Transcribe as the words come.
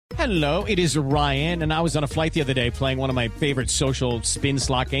Hello, it is Ryan, and I was on a flight the other day playing one of my favorite social spin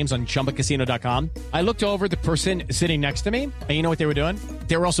slot games on ChumbaCasino.com. I looked over at the person sitting next to me, and you know what they were doing?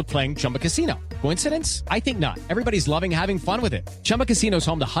 They were also playing Chumba Casino. Coincidence? I think not. Everybody's loving having fun with it. Chumba Casino is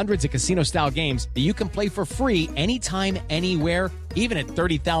home to hundreds of casino-style games that you can play for free anytime, anywhere, even at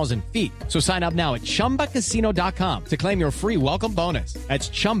 30,000 feet. So sign up now at ChumbaCasino.com to claim your free welcome bonus. That's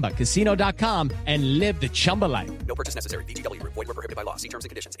ChumbaCasino.com and live the Chumba life. No purchase necessary. VGW. Void where prohibited by law. See terms and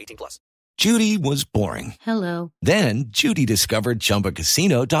conditions. 18+. Judy was boring. Hello. Then Judy discovered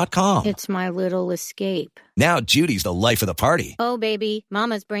ChumbaCasino.com. It's my little escape. Now Judy's the life of the party. Oh, baby,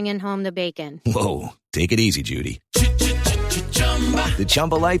 mama's bringing home the bacon. Whoa, take it easy, Judy. The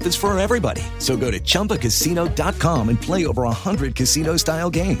Chumba life is for everybody. So go to ChumbaCasino.com and play over 100 casino-style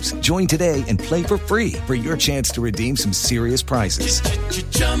games. Join today and play for free for your chance to redeem some serious prizes.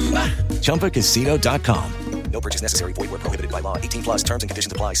 ChumbaCasino.com. No purchase necessary. Void where prohibited by law. 18+. Terms and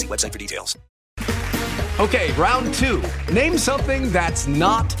conditions apply. See website for details. Okay, round two. Name something that's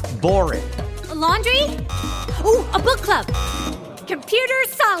not boring. A laundry? Ooh, a book club. Computer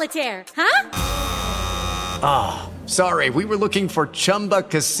solitaire, huh? Ah, sorry. We were looking for Chumba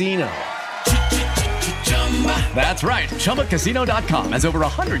Casino. That's right. ChumbaCasino.com has over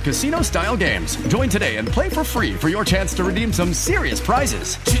 100 casino-style games. Join today and play for free for your chance to redeem some serious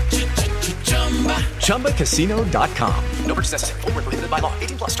prizes. ChumbaCasino.com. No purchase necessary. Void where prohibited by law.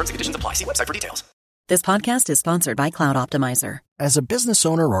 18+. Terms and conditions apply. See website for details. This podcast is sponsored by Cloud Optimizer. As a business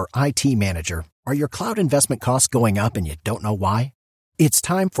owner or IT manager, are your cloud investment costs going up and you don't know why? It's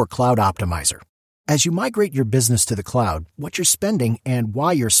time for Cloud Optimizer. As you migrate your business to the cloud, what you're spending and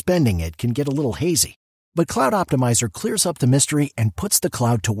why you're spending it can get a little hazy. But Cloud Optimizer clears up the mystery and puts the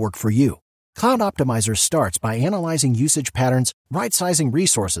cloud to work for you. Cloud Optimizer starts by analyzing usage patterns, right-sizing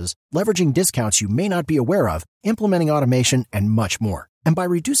resources, leveraging discounts you may not be aware of, implementing automation, and much more. And by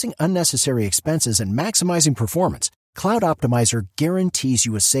reducing unnecessary expenses and maximizing performance, Cloud Optimizer guarantees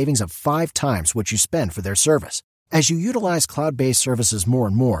you a savings of 5 times what you spend for their service. As you utilize cloud-based services more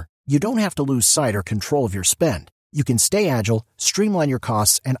and more, you don't have to lose sight or control of your spend. You can stay agile, streamline your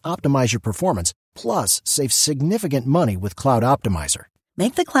costs, and optimize your performance, plus save significant money with Cloud Optimizer.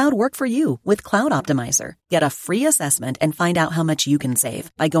 Make the cloud work for you with Cloud Optimizer. Get a free assessment and find out how much you can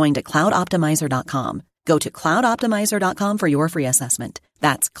save by going to cloudoptimizer.com. Go to cloudoptimizer.com for your free assessment.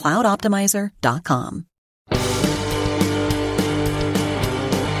 That's cloudoptimizer.com.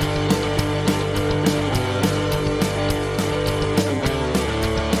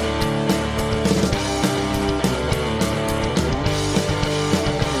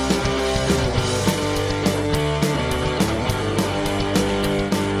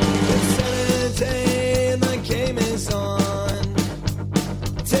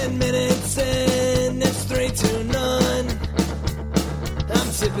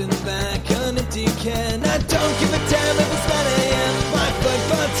 Sipping back an empty can. I don't give a damn if it's 9 a.m. My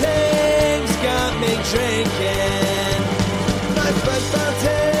football team's got me drinking. My football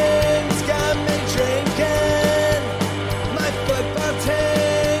team's got me drinking. My football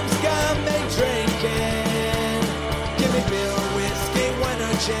team's got me drinking. Give me beer, whiskey, wine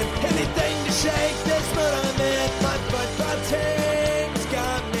or gin. Anything to shake this mood I'm in. My football team's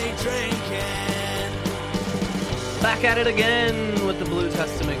got me drinking. Back at it again with the Blue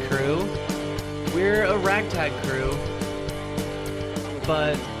Testament crew. We're a ragtag crew,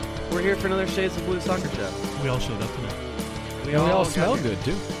 but we're here for another Shades of Blue soccer show. We all showed up tonight. We all smell good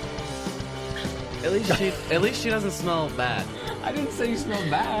too. At least she doesn't smell bad. I didn't say you smelled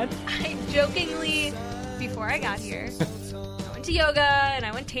bad. I jokingly, before I got here, I went to yoga and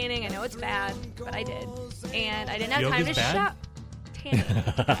I went tanning. I know it's bad, but I did. And I didn't have time to shop. Tanning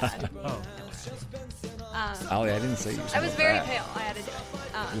is bad. Oh. Allie, I didn't say you smelled I was very bad. pale. I had to do it.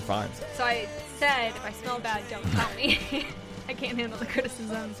 You're fine. So I said, if I smell bad, don't tell me. I can't handle the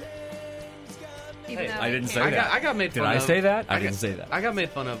criticism. Even though I didn't say that. I got made fun of. Did I say that? I didn't say that. I got made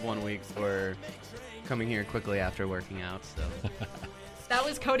fun of one week for coming here quickly after working out. So that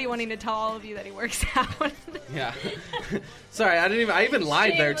was Cody wanting to tell all of you that he works out. Yeah. Sorry, I even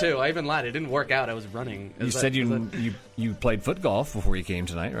lied there too. I even lied. It didn't work out. I was running. You said you played foot golf before you came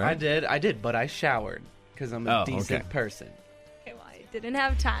tonight, right? I did, but I showered because I'm a decent person. Okay, well, I didn't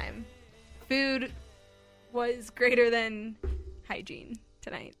have time. Food was greater than hygiene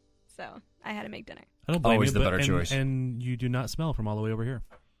tonight, so I had to make dinner. I don't blame Always you, the but- better choice. And you do not smell from all the way over here.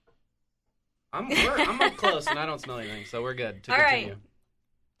 I'm up close and I don't smell anything, so we're good. All right.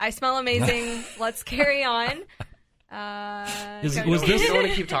 I smell amazing. Let's carry on. Was You this? don't want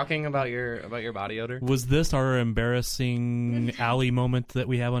to keep talking about your body odor? Was this our embarrassing alley moment that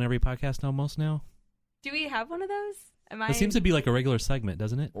we have on every podcast almost now? Do we have one of those? It seems to be like a regular segment,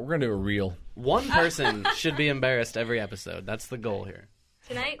 doesn't it? We're going to do a reel. One person should be embarrassed every episode. That's the goal here.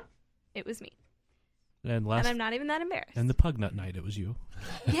 Tonight, it was me. And I'm not even that embarrassed. And the Pug Nut night, it was you.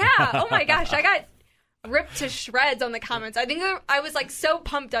 Yeah. Oh my gosh, I got ripped to shreds on the comments. I think I was like so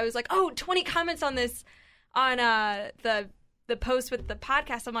pumped. I was like, 20 comments on this, on the post with the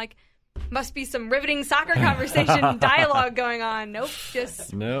podcast. I'm like, must be some riveting soccer conversation dialogue going on. Nope,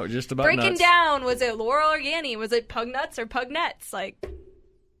 just about breaking nuts. down. Was it Laurel or Yanny? Was it Pug Nuts or Pug Nets? Like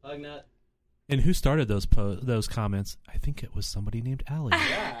Pug Nut. And who started those comments? I think it was somebody named Allie.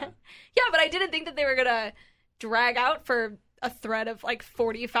 Yeah. Yeah, but I didn't think that they were gonna drag out for a thread of like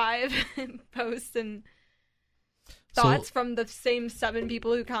 45 posts and thoughts from the same 7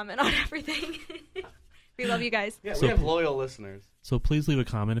 people who comment on everything. We love you guys. Yeah, we have loyal listeners. So please leave a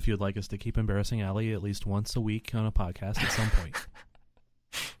comment if you'd like us to keep embarrassing Allie at least once a week on a podcast at some point.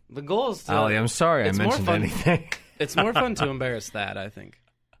 The goal is to... Allie, I'm sorry I mentioned anything. It's more fun to embarrass that, I think.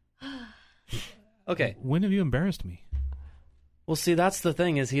 Okay. When have you embarrassed me? Well, see, that's the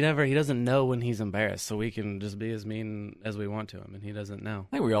thing, is he doesn't know when he's embarrassed, so we can just be as mean as we want to him, and he doesn't know.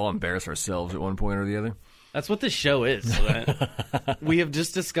 I think we all embarrass ourselves at one point or the other. That's what this show is. Right? We have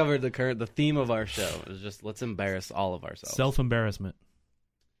just discovered the theme of our show is just let's embarrass all of ourselves. Self-embarrassment.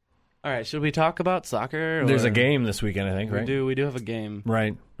 All right, should we talk about soccer? There's a game this weekend, I think, right? We do have a game.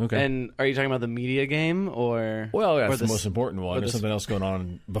 Right, okay. And are you talking about the media game or... Well, that's or the most important one. There's something else going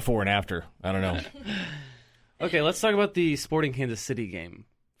on before and after. I don't know. Okay, let's talk about the Sporting Kansas City game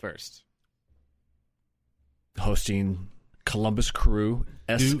first. Hosting Columbus Crew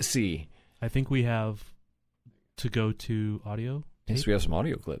SC. I think we have to go to audio. Yes, we have some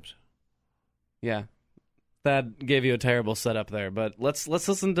audio clips. Yeah. That gave you a terrible setup there, but let's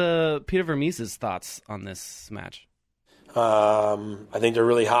listen to Peter Vermees's thoughts on this match. I think they're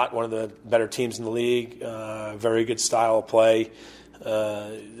really hot, one of the better teams in the league, very good style of play,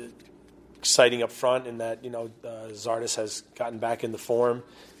 exciting up front in that, Zardes has gotten back into form.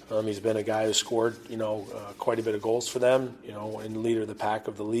 He's been a guy who scored, quite a bit of goals for them, and leader of the pack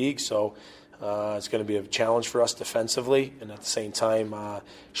of the league, so it's going to be a challenge for us defensively, and at the same time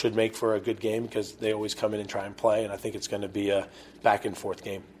should make for a good game because they always come in and try and play, and I think it's going to be a back-and-forth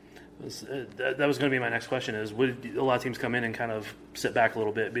game. That was going to be my next question is, would a lot of teams come in and kind of sit back a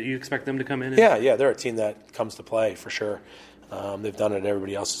little bit, but you expect them to come in? Yeah, they're a team that comes to play for sure. They've done it at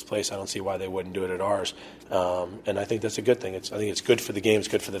everybody else's place. I don't see why they wouldn't do it at ours. And I think that's a good thing. I think it's good for the game. It's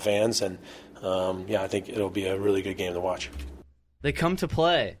good for the fans. And, I think it'll be a really good game to watch. They come to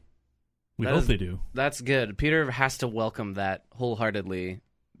play. We hope they do. That's good. Peter has to welcome that wholeheartedly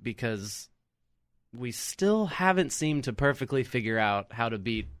because we still haven't seemed to perfectly figure out how to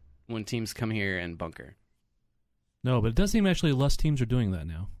beat when teams come here and bunker. No, but it does seem actually less teams are doing that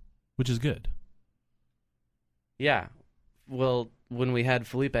now, which is good. Yeah. Well, when we had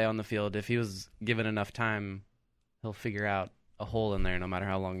Felipe on the field, if he was given enough time, he'll figure out a hole in there no matter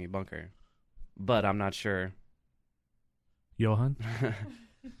how long you bunker. But I'm not sure. Johan?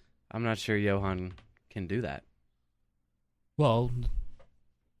 I'm not sure Johan can do that. Well,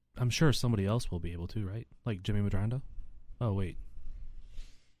 I'm sure somebody else will be able to, right? Like Jimmy Medranda? Oh, wait.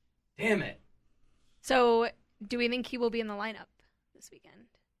 Damn it. So, do we think he will be in the lineup this weekend?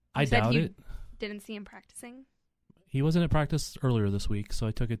 I doubt it. Didn't see him practicing? He wasn't at practice earlier this week, so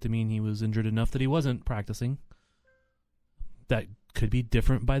I took it to mean he was injured enough that he wasn't practicing. That could be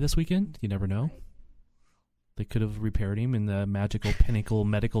different by this weekend. You never know. They could have repaired him in the magical Pinnacle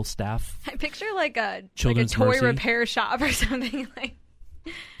medical staff. I picture like a Children's toy Mercy. repair shop or something. Like,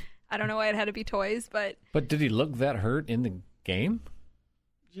 I don't know why it had to be toys, but... But did he look that hurt in the game?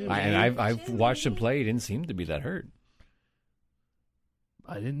 I've watched him play. He didn't seem to be that hurt.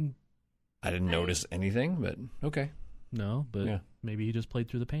 I didn't notice anything, but okay. No, but maybe he just played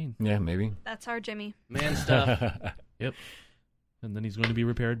through the pain. Yeah, maybe. That's our Jimmy. Man stuff. Yep. And then he's going to be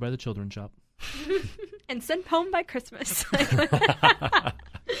repaired by the children's shop. And sent home by Christmas.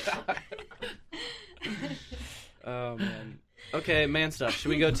 Oh, man. Okay, man stuff. Should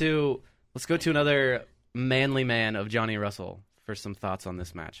we let's go to another manly man of Johnny Russell for some thoughts on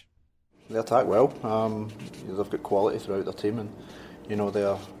this match. They attack well. They've got quality throughout their team, and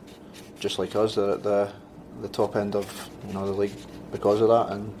they're just like us. They're at the top end of the league because of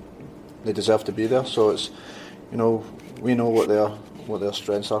that, and they deserve to be there. So it's we know what their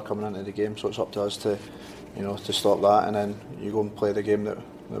strengths are coming into the game. So it's up to us to stop that, and then you go and play the game that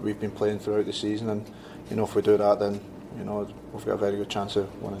we've been playing throughout the season. And if we do that, then we've got a very good chance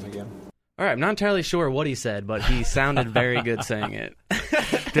of winning the game. All right, I'm not entirely sure what he said, but he sounded very good saying it.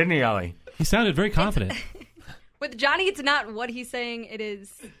 Didn't he, Ollie? He sounded very confident. With Johnny, it's not what he's saying, it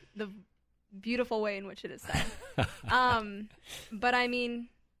is the beautiful way in which it is said. But I mean,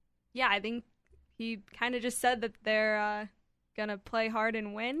 yeah, I think he kind of just said that they're gonna play hard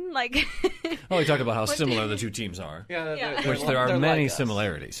and win. Like, oh, he talked about how similar the two teams are. Yeah, which there are many like us.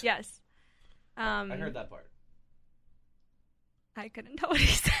 similarities. Yes. I heard that part. I couldn't tell what he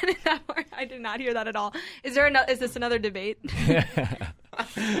said in that part. I did not hear that at all. Is this another debate?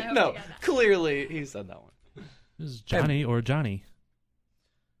 No, clearly he said that one. This is Johnny or Johnny.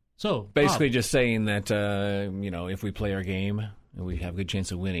 So basically, Bob. just saying that if we play our game, we have a good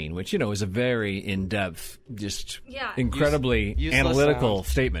chance of winning, which is a very in-depth, just incredibly analytical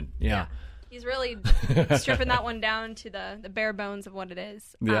statement. Yeah. He's really stripping that one down to the bare bones of what it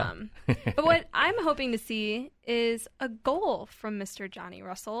is. Yeah. But what I'm hoping to see is a goal from Mr. Johnny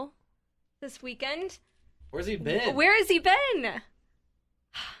Russell this weekend. Where's he been? Where has he been?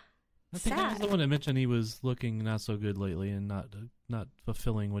 I think I was the one that mentioned he was looking not so good lately and not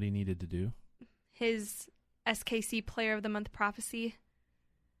fulfilling what he needed to do. His SKC Player of the Month prophecy.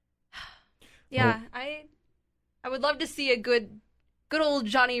 Yeah, I would love to see a good old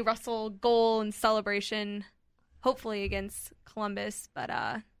Johnny Russell goal and celebration, hopefully against Columbus. But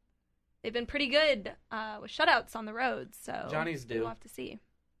they've been pretty good with shutouts on the road, so Johnny's due. We'll have to see.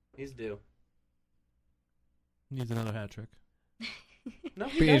 He's due. Needs another hat trick. No,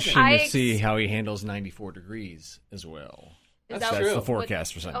 be interesting to see how he handles 94 degrees as well. That's true. the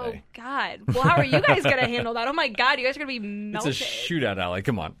forecast for Sunday. Oh, God. Well, how are you guys going to handle that? Oh, my God. You guys are going to be melted. It's a shootout, Allie.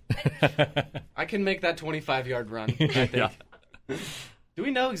 Come on. I can make that 25-yard run, I think. Yeah. Do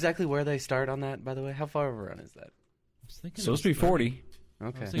we know exactly where they start on that, by the way? How far of a run is that? Supposed to be 40.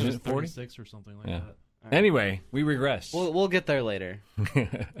 Okay. I was thinking it was 36 or something like that. Right. Anyway, we regress. We'll get there later.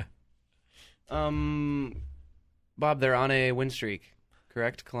 Bob, they're on a win streak,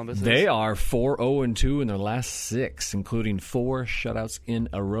 correct? Columbus is? They are 4-0-2 in their last 6, including 4 shutouts in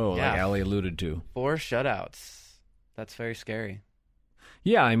a row, like Allie alluded to. 4 shutouts. That's very scary.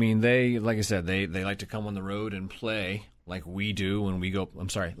 Yeah, I mean, like I said, they like to come on the road and play like we do when we go. I'm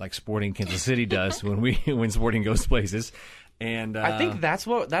sorry, like Sporting Kansas City does when Sporting goes places. And I think that's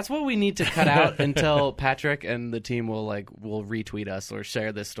what we need to cut out until Patrick and the team will retweet us or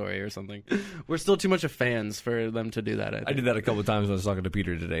share this story or something. We're still too much of fans for them to do that. I did that a couple of times when I was talking to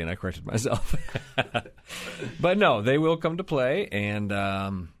Peter today, and I corrected myself. But no, they will come to play, and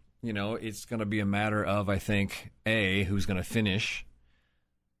it's going to be a matter of, I think, who's going to finish.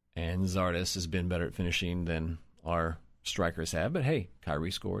 And Zardes has been better at finishing than our strikers have. But hey, Kyrie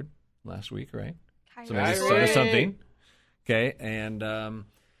scored last week, right? So that's something. Okay, and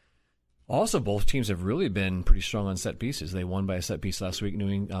also both teams have really been pretty strong on set pieces. They won by a set piece last week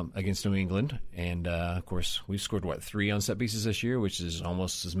against New England, and of course we've scored 3 on set pieces this year, which is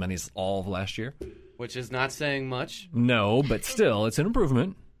almost as many as all of last year. Which is not saying much. No, but still, it's an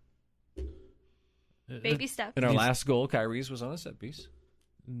improvement. Baby steps. And our last goal, Kyrie's, was on a set piece.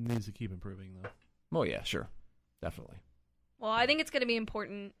 Needs to keep improving, though. Oh yeah, sure, definitely. Well, I think it's going to be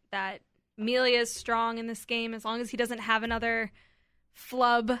important that Melia is strong in this game, as long as he doesn't have another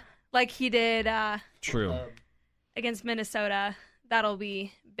flub like he did against Minnesota. That'll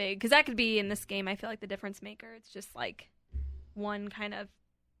be big, because that could be, in this game, I feel like the difference maker. It's just like one kind of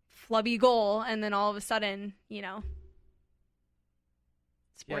flubby goal, and then all of a sudden,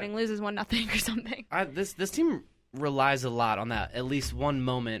 Sporting loses 1-0 or something. This team relies a lot on that, at least one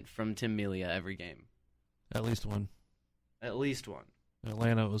moment from Tim Melia every game. At least one. At least one.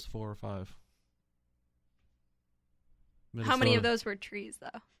 Atlanta, it was 4 or 5. Minnesota. How many of those were trees,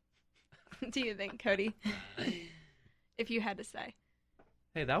 though? Do you think, Cody? If you had to say.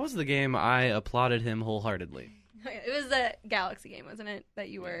 Hey, that was the game I applauded him wholeheartedly. It was the Galaxy game, wasn't it, that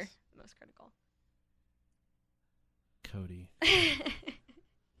you were the most critical? Cody.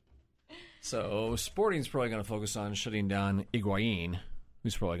 So Sporting's probably going to focus on shutting down Higuain,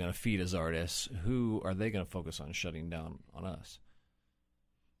 who's probably going to feed Zardes. Who are they going to focus on shutting down on us?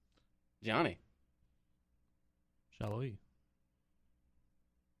 Johnny. Shallowy.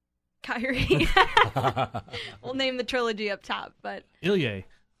 Kyrie. We'll name the trilogy up top, but... Ilya.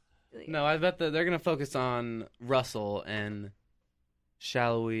 No, I bet that they're going to focus on Russell, and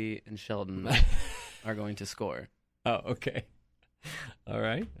Shallowy and Sheldon are going to score. Oh, okay. All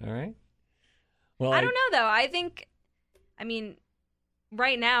right. Well, I don't know, though.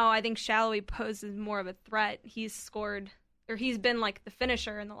 Right now, I think Shallowy poses more of a threat. He's scored, or he's been like the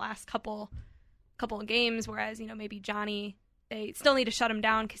finisher in the last couple of games, whereas, maybe Johnny, they still need to shut him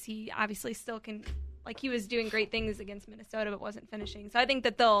down because he obviously still can, he was doing great things against Minnesota but wasn't finishing. So I think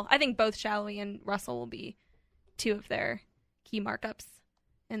both Shallowy and Russell will be 2 of their key markups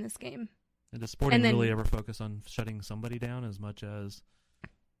in this game. And does Sporting really ever focus on shutting somebody down as much as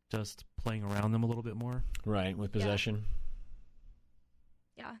just playing around them a little bit more. Right, with possession.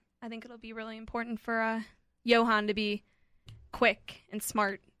 Yeah, I think it'll be really important for Johan to be quick and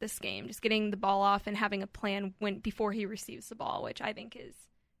smart this game, just getting the ball off and having a plan before he receives the ball, which I think is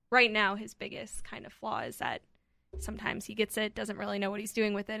right now his biggest kind of flaw is that sometimes he gets it, doesn't really know what he's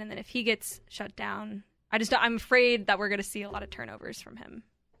doing with it, and then if he gets shut down, I'm afraid that we're going to see a lot of turnovers from him.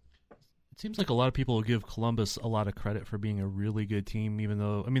 It seems like a lot of people give Columbus a lot of credit for being a really good team, even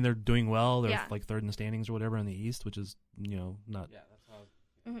though, I mean, they're doing well. They're like third in the standings or whatever in the East, which is, not... Yeah, that's how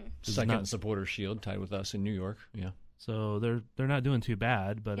Second in Supporters Shield, tied with us in New York. Yeah. So they're not doing too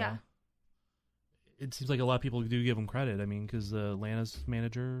bad, but it seems like a lot of people do give them credit. I mean, because Atlanta's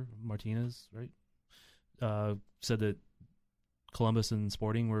manager, Martinez, right, said that Columbus and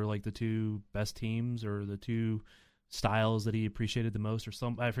Sporting were like the two best teams or the two styles that he appreciated the most, or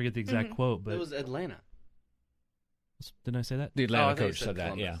I forget the exact quote, but it was Atlanta. Didn't I say that? The Atlanta coach said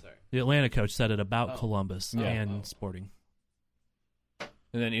that. Columbus, yeah. sorry. The Atlanta coach said it about Columbus and Sporting.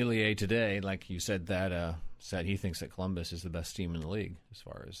 And then Ilie today, like you said, that said he thinks that Columbus is the best team in the league as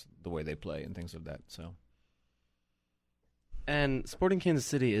far as the way they play and things like that. So, and Sporting Kansas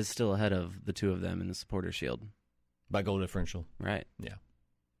City is still ahead of the two of them in the Supporters Shield by goal differential, right? Yeah.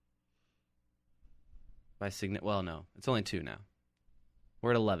 By well, no, it's only 2 now.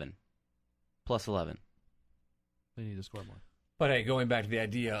 We're at 11, plus 11. They need to score more. But hey, going back to the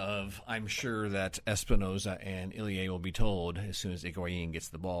idea of, I'm sure that Espinoza and Ilie will be told as soon as Higuain gets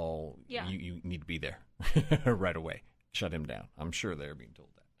the ball, you need to be there right away. Shut him down. I'm sure they're being told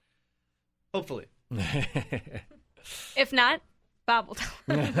that. Hopefully. If not, Bob will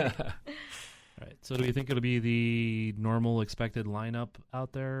tell him. All right. So do you think it'll be the normal expected lineup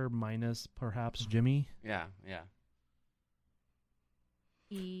out there, minus perhaps Jimmy? Yeah.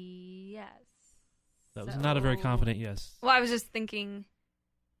 Yes. That was not a very confident yes. Well, I was just thinking,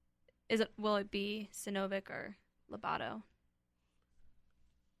 will it be Sinovic or Lobato?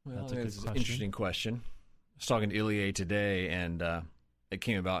 Well, That's a good question. Interesting question. I was talking to Ilie today, and it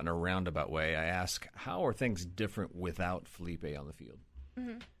came about in a roundabout way. I asked, how are things different without Felipe on the field?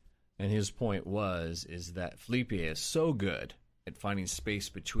 Mm-hmm. And his point is that Felipe is so good at finding space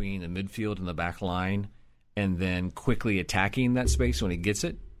between the midfield and the back line and then quickly attacking that space when he gets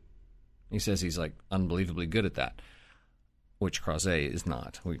it. He says he's like unbelievably good at that, which Croizet is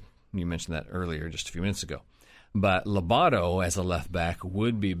not. You mentioned that earlier just a few minutes ago. But Lobato, as a left back,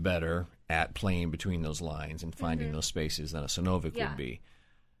 would be better at playing between those lines and finding those spaces than a Sinovic would be.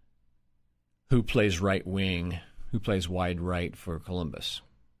 Who plays right wing? Who plays wide right for Columbus?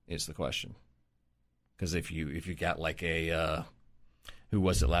 Is the question. Because if you got like a who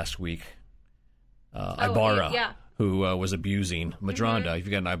was it last week? Ibarra. Who was abusing Madronda. If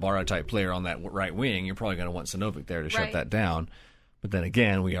you got an Ibarra type player on that right wing, you're probably going to want Sinovic there to shut that down. But then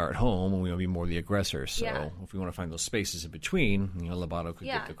again, we are at home and we want to be more the aggressor. So if we want to find those spaces in between, Lobato could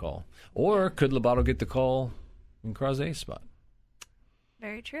get the call. Or could Lobato get the call in Croizet's spot?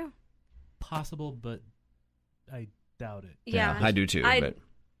 Very true. Possible, but I doubt it. Yeah, I do too. But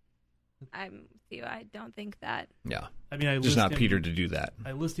I'm with you. I don't think that. Yeah. I mean, just not Peter to do that.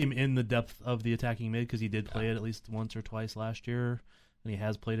 I list him in the depth of the attacking mid because he did play it at least once or twice last year, and he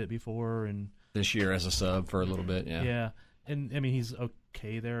has played it before. And this year as a sub for a little bit, Yeah, and I mean he's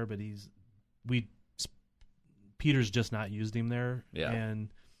okay there, but Peter's just not used him there. Yeah.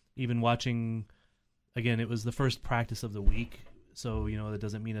 And even watching, again, it was the first practice of the week, so that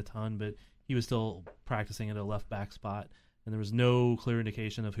doesn't mean a ton, but he was still practicing at a left back spot. And there was no clear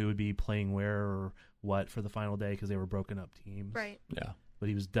indication of who would be playing where or what for the final day because they were broken up teams. Right. Yeah. But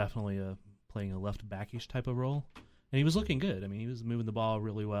he was definitely playing a left backish type of role. And he was looking good. I mean, he was moving the ball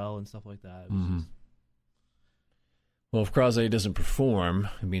really well and stuff like that. It was just... Well, if Croizet doesn't perform,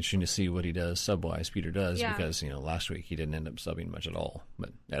 it'd be interesting to see what he does sub-wise, Peter does, because, last week he didn't end up subbing much at all. But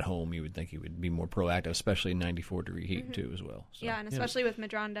at home, you would think he would be more proactive, especially in 94-degree heat, too, as well. So. Yeah, and especially with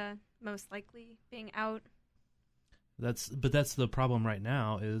Madronda most likely being out. That's the problem right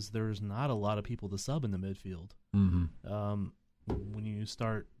now is there's not a lot of people to sub in the midfield. When you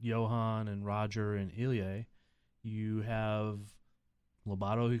start Johan and Roger and Ilie, you have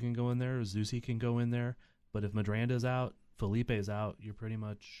Lobato who can go in there, Zusi can go in there, but if Madranda's out, Felipe's out, you're pretty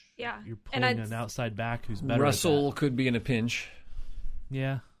much you're pulling an outside back who's better. Russell could be in a pinch.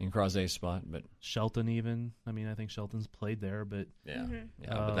 Yeah. In Croizet's spot, but Shelton even. I mean, I think Shelton's played there, but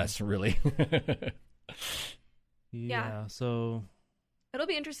but that's really Yeah, so it'll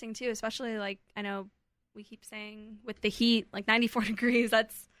be interesting too, especially like I know we keep saying with the heat, like 94 degrees,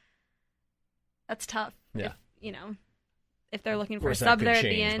 that's tough. Yeah. If, if they're looking for a sub there at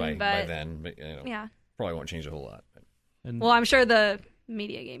the end, by then, but yeah, probably won't change a whole lot. Well, I'm sure the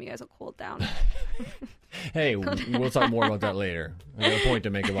media game, you guys will cool it down. Hey, we'll talk more about that later. I got a point to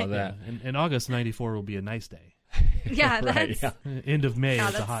make about that. In August '94 will be a nice day. Yeah, Right, that's End of May God,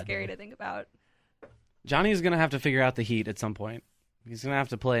 is a that's hot scary day. to think about. Johnny's going to have to figure out the heat at some point. He's going to have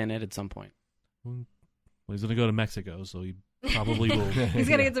to play in it at some point. Well, he's going to go to Mexico, so he probably will. He's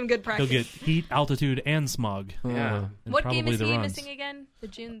gonna get some good practice. He'll get heat, altitude, and smog. Yeah. And What probably game is the he runs. missing again? The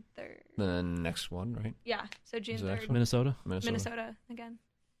June 3rd. The next one, right? Yeah, so June Is it 3rd. actually? Minnesota? Minnesota again.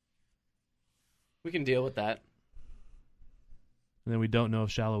 We can deal with that. And then we don't know if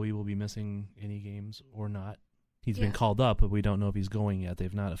Shallowy will be missing any games or not. He's Yeah. been called up, but we don't know if he's going yet.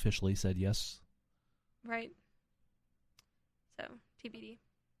 They've not officially said yes. Right. So, TBD.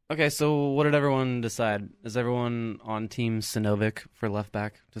 Okay, so what did everyone decide? Is everyone on Team Sinovic for left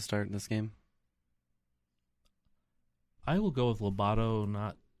back to start this game? I will go with Lobato,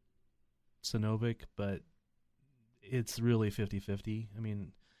 not Sinovic, but it's really 50-50. I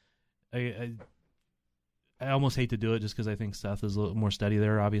mean, I almost hate to do it just because I think Seth is a little more steady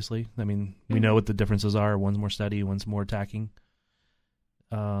there, obviously. I mean, we know what the differences are. One's more steady, one's more attacking.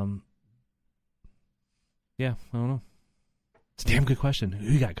 Yeah, I don't know. It's a damn good question.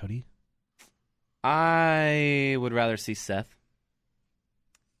 Who you got, Cody? I would rather see Seth.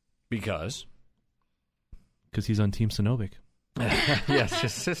 Because he's on Team Sinovic. Yes,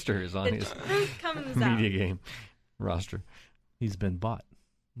 his sister is on his Truth comes media out. game roster. He's been bought.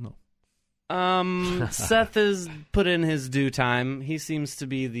 No. Seth has put in his due time. He seems to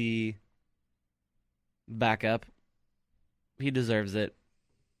be the backup. He deserves it.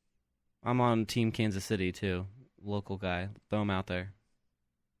 I'm on Team Kansas City too. Local guy. Throw him out there.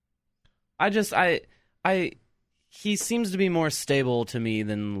 He seems to be more stable to me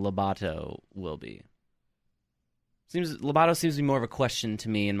than Lobato will be. Lobato seems to be more of a question to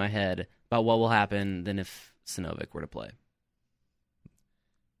me in my head about what will happen than if Sinovic were to play.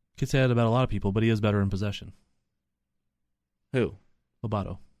 Could say that about a lot of people, but he is better in possession. Who?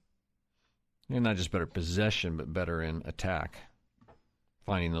 Lobato. You're not just better possession, but better in attack.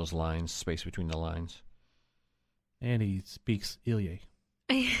 Finding those lines, space between the lines. And he speaks Ilya.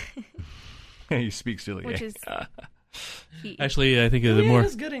 He speaks Ilya. Which is Actually, I think the Ilya more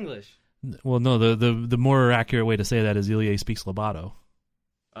is good English. Well, no, the more accurate way to say that is Ilya speaks Lobato.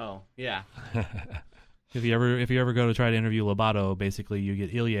 Oh, yeah. If you ever go to try to interview Lobato, basically you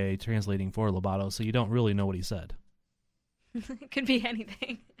get Ilya translating for Lobato, so you don't really know what he said. It could be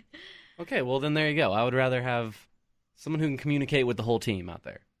anything. Okay, well then there you go. I would rather have someone who can communicate with the whole team out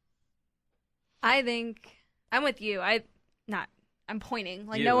there. I think I'm with you. I'm pointing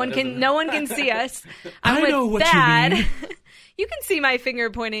like You, no one that can doesn't- see us. I I'm with know what you Dad. mean. You can see my finger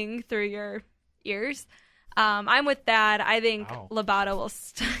pointing through your ears. I'm with Dad. I think Ow. Lobato will.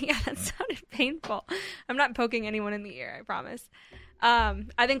 Yeah, that sounded painful. I'm not poking anyone in the ear. I promise.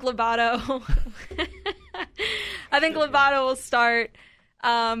 I think Lobato. I think Lobato will start,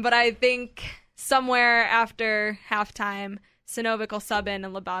 but I think somewhere after halftime, Sinovic will sub in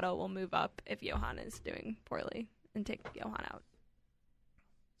and Lobato will move up if Johan is doing poorly and take Johan out.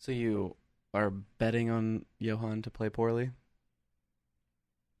 So you are betting on Johan to play poorly?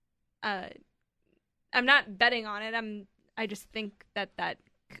 I'm not betting on it. I just think that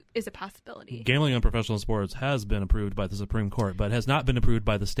is a possibility. Gambling on professional sports has been approved by the Supreme Court, but has not been approved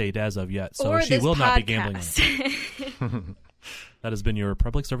by the state as of yet. So Or she this will not be gambling on podcast. it. That has been your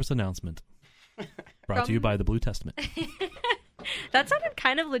public service announcement. Brought to you by the Blue Testament. That sounded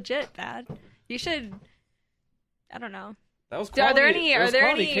kind of legit, Dad. You should. I don't know. That was Are there quality- any? that Are was there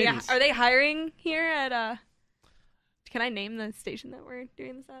quality any? cadence. Are they hiring here at? Can I name the station that we're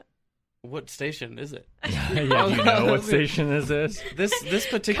doing this at? What station is it? Yeah, do you know what station is this? This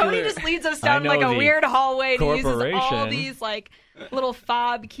particular. Cody just leads us I down know like a the weird hallway and he uses all corporation. these like little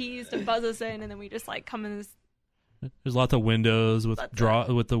fob keys to buzz us in, and then we just like come in this. There's lots of windows with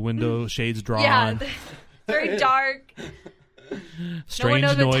the window shades drawn. Yeah, it's very dark. Strange no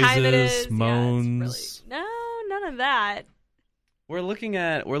one knows noises, what time it is. moans. Yeah, no, none of that. We're looking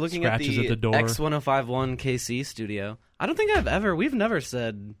at Scratches the, at the door. X1051 KC studio. I don't think we've never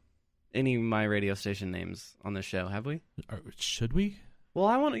said any of my radio station names on this show, have we? Should we? Well,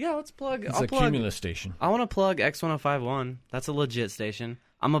 let's plug. It's I'll a plug. Cumulus station. I want to plug X1051. That's a legit station.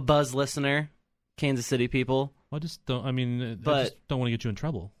 I'm a Buzz listener. Kansas City people. I just don't. I mean, I But- just don't want to get you in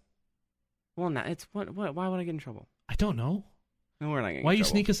trouble. Well, no, it's what? Why would I get in trouble? I don't know. No, we're not getting. Why in you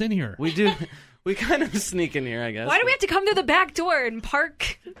trouble. sneak us in here? We do. We kind of sneak in here, I guess. Why do we have to come through the back door and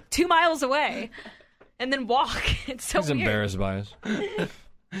park 2 miles away and then walk? It's so He's weird. embarrassed by us.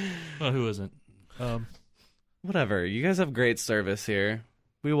 Well, who isn't? Whatever. You guys have great service here.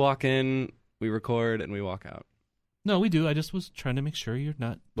 We walk in, we record, and we walk out. No, we do. I just was trying to make sure you're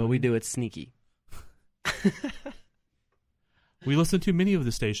not. But we do it sneaky. We listen to many of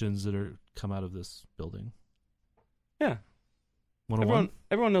the stations that are come out of this building. Yeah. 101?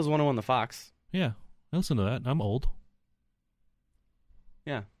 Everyone knows 101 The Fox. Yeah, I listen to that. I'm old.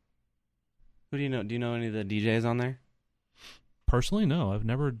 Yeah. Who do you know? Do you know any of the DJs on there? Personally, no. I've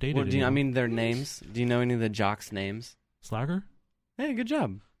never dated Well, anyone. I mean, their names. Do you know any of the jocks' names? Slacker? Hey, good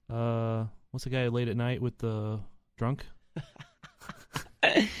job. What's the guy late at night with the drunk?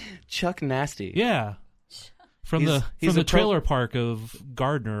 Chuck Nasty. Yeah. From He's the a trailer park of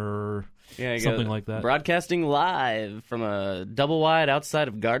Gardner or Yeah, something like that. Broadcasting live from a double wide outside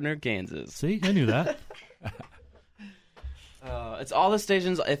of Gardner, Kansas. See, I knew that. It's all the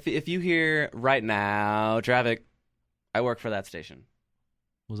stations. If you hear right now traffic, I work for that station.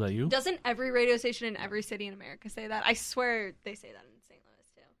 Was that you? Doesn't every radio station in every city in America say that? I swear they say that in St. Louis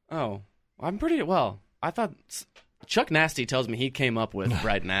too. Oh, I'm pretty well. I thought Chuck Nasty tells me he came up with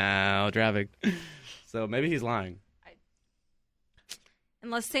right now traffic, so maybe he's lying.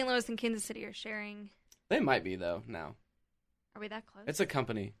 Unless St. Louis and Kansas City are sharing. They might be though now. Are we that close? It's a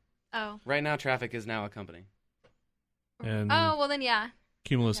company. Oh. Right now, traffic is now a company. And Oh, well then, yeah.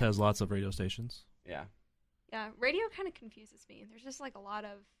 Cumulus has lots of radio stations. Yeah. Yeah, radio kind of confuses me. There's just like a lot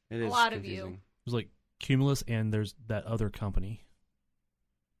of It is of confusing. you. There's like Cumulus and there's that other company.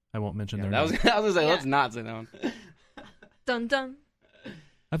 I won't mention their I was name. gonna say, let's not say that one. Dun dun.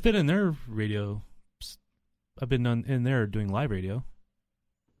 I've been in their radio. I've been in there doing live radio.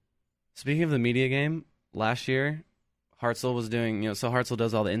 Speaking of the media game, last year, Hartzell was doing, so Hartzell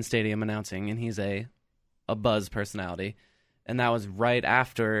does all the in-stadium announcing, and he's a buzz personality. And that was right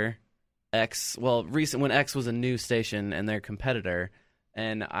after when X was a new station and their competitor,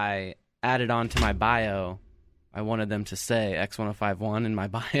 and I added on to my bio, I wanted them to say X1051 in my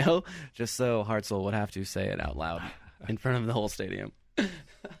bio, just so Hartzell would have to say it out loud in front of the whole stadium.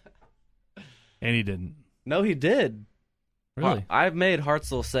 And he didn't. No, he did. Really? I've made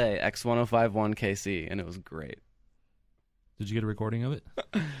Hartzell say X1051 KC, and it was great. Did you get a recording of it?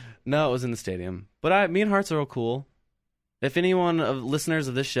 No, it was in the stadium. But me and Hartzell are cool. If anyone of listeners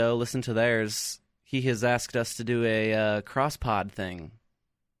of this show listen to theirs, he has asked us to do a cross-pod thing.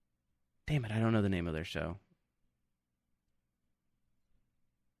 Damn it, I don't know the name of their show.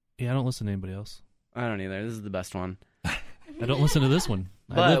 Yeah, I don't listen to anybody else. I don't either. This is the best one. I don't listen to this one.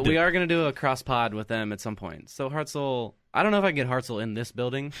 But we are going to do a cross-pod with them at some point. So Hartzell, I don't know if I can get Hartzell in this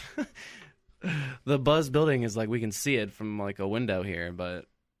building. The Buzz building is like, we can see it from like a window here, but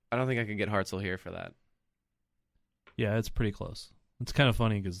I don't think I could get Hartzell here for that. Yeah, it's pretty close. It's kind of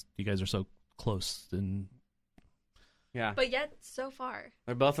funny because you guys are so close. And yeah, But yet, so far.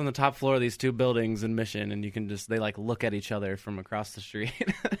 they're both on the top floor of these two buildings in Mission, and you can they like look at each other from across the street.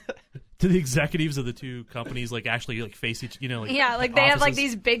 do the executives of the two companies like actually like face each? Like, Yeah, like they have like offices?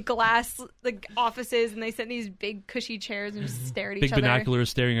 these big glass like offices, and they sit in these big cushy chairs and just stare at Big each other. binoculars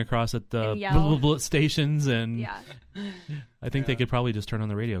staring across at the And yell. stations, and Yeah. I think they could probably just turn on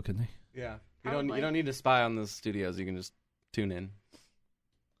the radio, couldn't they? Yeah, you don't need to spy on the studios. You can just tune in.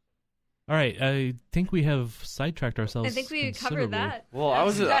 All right, I think we have sidetracked ourselves. I think we covered considerably. that. Well, I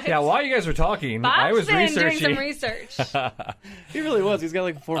was Yeah, while you guys were talking, Bob's I was been researching. doing some research. He really was. He's got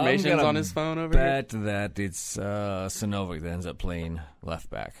like formations I'm gonna on his phone over here. bet that it's Sinovic that ends up playing left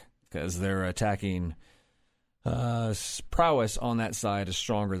back because their attacking prowess on that side is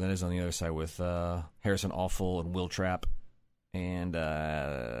stronger than it is on the other side with Harrison Awful and Will Trapp and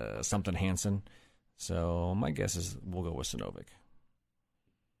something Hansen. So my guess is we'll go with Sinovic.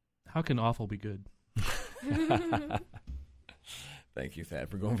 How can awful be good? Thank you, Thad,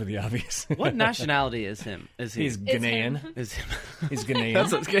 for going for the obvious. What nationality is him? Is he? He's Ghanaian. Is him? He's Ghanaian.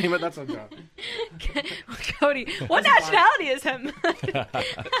 That's what's getting. That's what's wrong. Cody, what nationality is him?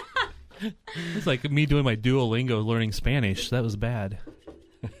 It's like me doing my Duolingo learning Spanish. That was bad.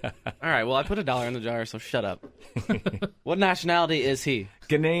 All right. Well, I put $1 in the jar, so shut up. What nationality is he?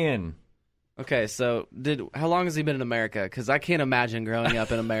 Ghanaian. Okay, so how long has he been in America? Because I can't imagine growing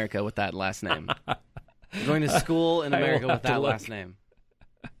up in America with that last name. Going to school in America with that last name.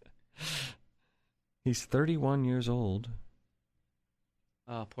 He's 31 years old.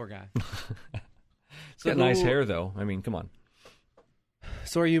 Oh, poor guy. He's got nice hair, though. I mean, come on.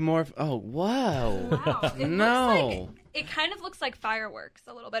 So are you more? Oh, whoa! Wow. No. It kind of looks like fireworks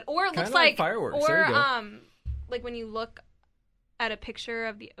a little bit, or it looks Kinda like like fireworks. or There you go. like when you look at a picture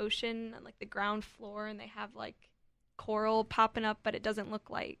of the ocean on like the ground floor, and they have like coral popping up, but it doesn't look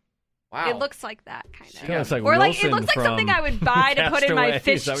like. Wow. It looks like that kind of. Yeah, it's like or like it Wilson looks like something from I would buy to put in my Castaway.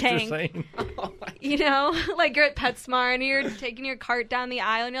 fish Is that what you're tank. saying? You know, like you're at PetSmart and you're taking your cart down the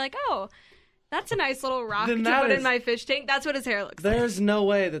aisle, and you're like, oh, That's a nice little rock Then to that put is- in my fish tank. That's what his hair looks like. There's no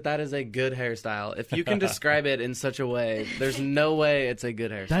way that is a good hairstyle. If you can describe it in such a way, there's no way it's a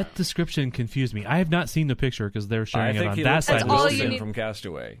good hairstyle. That description confused me. I have not seen the picture because they're I showing it think on he that looks side like of the all screen. you Wilson need- from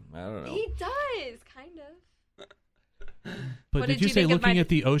Castaway. I don't know. He does, kind of. But What did did you you say think of looking my- at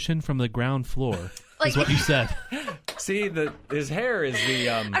the ocean from the ground floor? Like- is what you said. See, his hair is the.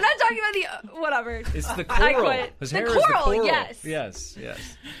 I'm not talking about the whatever. It's the I coral. quit. His The hair coral, is the coral. yes.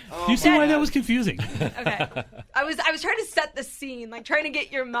 Yes. Do you see why that was confusing? Okay. I was trying to set the scene, like trying to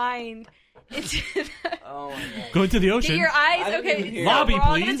get your mind into Oh my god. Go into the get ocean. your eyes. Okay, so Lobby, we're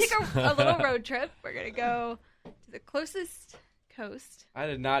all gonna please. take a little road trip. We're gonna go to the closest coast. I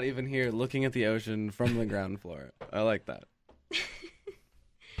did not even hear looking at the ocean from the ground floor. I like that.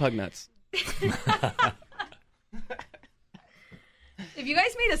 Pug nuts. If you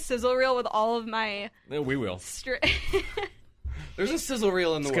guys made a sizzle reel with all of my No, we will. There's a sizzle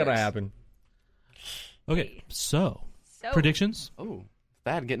reel in the It's works. gonna happen. Okay, so So- predictions. Oh,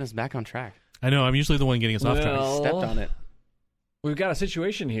 bad getting us back on track. I know I'm usually the one getting us off track. Well, Stepped on it. We've got a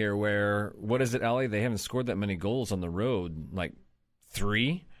situation here where, what is it, Allie? They haven't scored that many goals on the road, like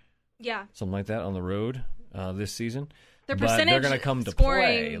 3, yeah, something like that on the road this season. their But percentage they're going to come to scoring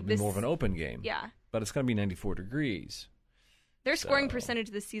play. It'll be this- more of an open game. Yeah, But it's going to be 94 degrees. their scoring So- percentage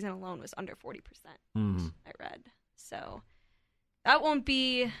this season alone was under 40%. Mhm. I read, so that won't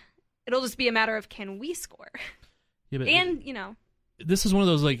be. It'll just be a matter of can we score, Yeah, but and you know. this is one of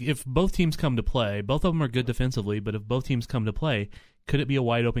those, like, if both teams come to play, both of them are good defensively, but if both teams come to play, could it be a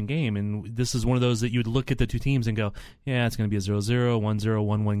wide open game? And this is one of those that you would look at the two teams and go, yeah, it's going to be a 0-0, 1-0,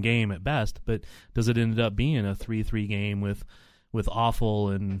 1-1 game at best, but does it end up being a 3-3 game with awful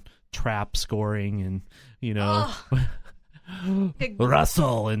and trap scoring and, you know,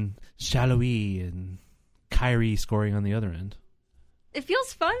 Russell and Shallowy and Kyrie scoring on the other end? It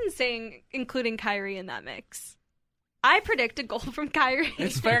feels fun including Kyrie in that mix. I predict a goal from Kyrie.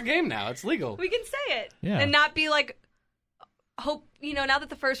 It's fair game now. It's legal. We can say it. Yeah. And not be like, hope, now that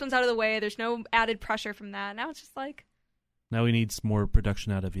the first one's out of the way, there's no added pressure from that. Now it's just like, Now we need some more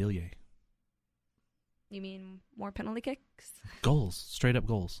production out of Ilya. you mean more penalty kicks? Goals, straight up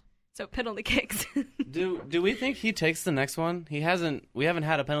goals. So penalty kicks. Do we think he takes the next one? We haven't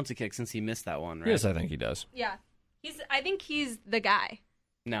had a penalty kick since he missed that one, right? Yes, I think he does. Yeah. I think he's the guy.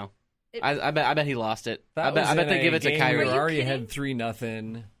 No. It- I bet he lost it. That I bet was they in give a it to game Kyrie. where we Are you already kidding? had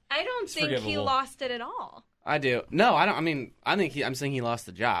 3-0. I don't It's think he forgivable. lost it at all. I do. No, I don't. I mean, I'm saying he lost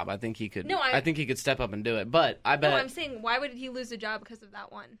the job. I think he could. No, I think he could step up and do it. But I bet. No, I'm saying, why would he lose the job because of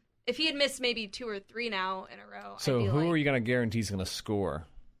that one? If he had missed maybe 2 or 3 now in a row, So I'd be who like, are you going to guarantee is going to score?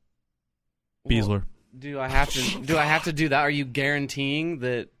 Beasler. Do I have to do that? Are you guaranteeing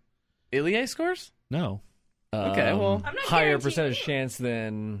that Ilya scores? No. Okay, well, I'm not higher guaranteeing percentage it. chance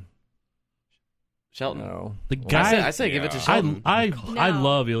than Shelton. No. The Well, guy. I say give it to yeah. Shelton. I No.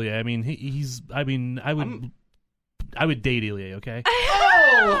 love Ilya. I mean, he's. I mean, I would date Ilya. Okay.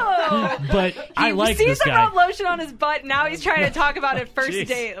 Oh! But I He like sees this the guy. rub lotion on his butt. Now he's trying to talk about it first Jeez.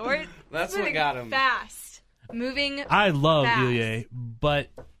 date. That's what moving got him. Fast. Moving. I love fast. Ilya, but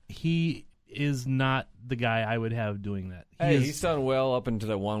he is not the guy I would have doing that. Hey, is- he's done well up into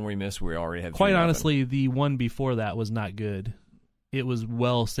that one we missed. We already had. quite 3-0. honestly, the one before that was not good. It was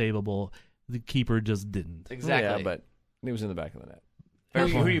well savable. The keeper just didn't. Exactly. Yeah, but he was in the back of the net. Fair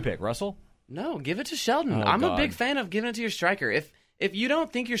Who point. do you pick, Russell? No, give it to Sheldon. Oh, I'm a God. big fan of giving it to your striker. If you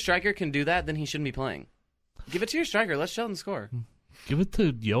don't think your striker can do that, then he shouldn't be playing. Give it to your striker. Let Sheldon score. Give it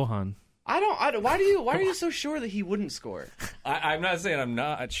to Johan. I don't. Why are you so sure that he wouldn't score? I'm not saying I'm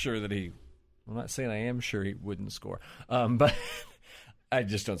not sure that he. I'm not saying I am sure he wouldn't score. But I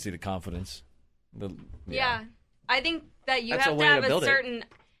just don't see the confidence. Yeah. I think that you That's a have to way have to a build it. certain.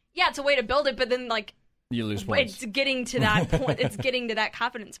 Yeah, it's a way to build it, but then like You lose points. it's getting to that point. It's getting to that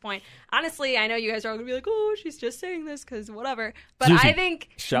confidence point. Honestly, I know you guys are all gonna be like, "Oh, she's just saying this because whatever." But Susie. I think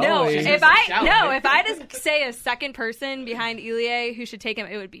Shall no. we? If Shall we? if I just say a second person behind Ilya who should take him,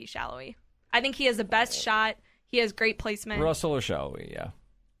 it would be Shallowy. I think he has the best shot. He has great placement. Russell or shall we? Yeah.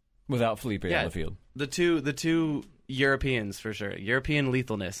 Without Felipe Yeah. on the field. The two Europeans for sure. European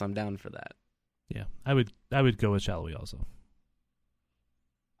lethalness. I'm down for that. Yeah, I would go with Shallowy also.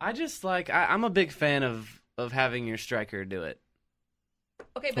 I just I'm a big fan of having your striker do it.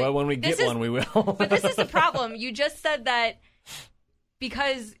 Okay, but Well, when we this get is- one, we will. But this is the problem. You just said that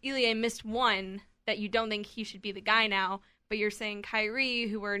because Ilya missed one, that you don't think he should be the guy now. But you're saying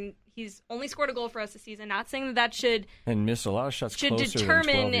Kyrie, he's only scored a goal for us this season. Not saying that should and missed a lot of shots closer than 12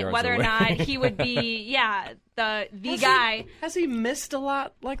 determine yards whether or away. not he would be, the guy. Has he missed a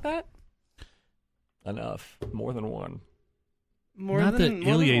lot like that? Enough. More than one. Not that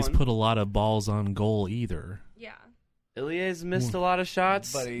Ilie's put a lot of balls on goal either. Yeah. Ilie's missed a lot of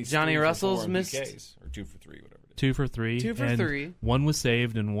shots. But he's Johnny 3 for Russell's 4 on missed PKs, or 2 for 3, whatever it is. 2 for 3. 2 for and 3. One was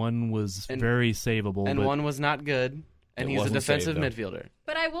saved and one was very savable. And but one was not good. And he's a defensive midfielder.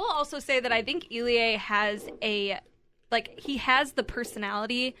 But I will also say that I think Ilie has he has the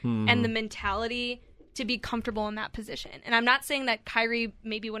personality and the mentality to be comfortable in that position. And I'm not saying that Kyrie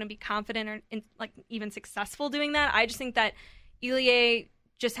maybe wouldn't be confident or even successful doing that. I just think that Ilie,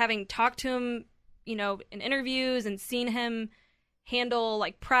 just having talked to him, in interviews and seen him handle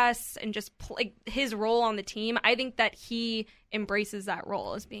press and just his role on the team, I think that he embraces that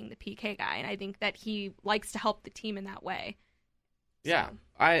role as being the PK guy, and I think that he likes to help the team in that way. Yeah,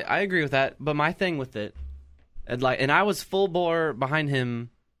 I agree with that. But my thing with it, and I was full bore behind him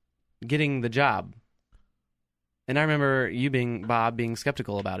getting the job. And I remember you Bob being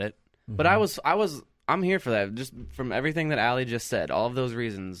skeptical about it. Mm-hmm. But I'm here for that. Just from everything that Allie just said, all of those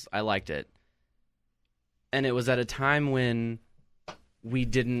reasons, I liked it. And it was at a time when we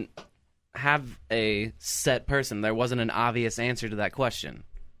didn't have a set person. There wasn't an obvious answer to that question.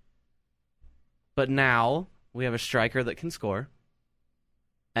 But now we have a striker that can score.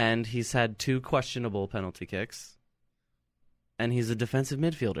 And he's had 2 questionable penalty kicks. And he's a defensive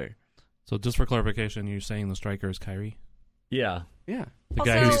midfielder. So just for clarification, you're saying the striker is Kyrie? Yeah. Yeah. The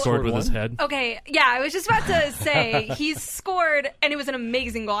guy who scored with his head? Okay, yeah, I was just about to say, he's scored, and it was an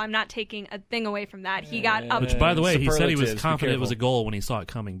amazing goal. I'm not taking a thing away from that. He got up. Which, by the way, he said he was confident it was a goal when he saw it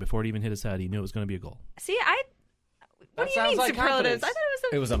coming. Before it even hit his head, he knew it was going to be a goal. See, what do you mean superlatives? I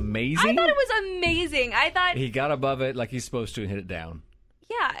thought it was amazing. I thought it was amazing. I thought he got above it like he's supposed to and hit it down.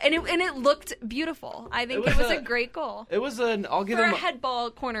 Yeah, and it looked beautiful. I think it was a great goal. It was I'll give for him a head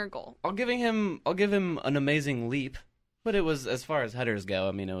ball corner goal. I'll give him an amazing leap, but it was, as far as headers go,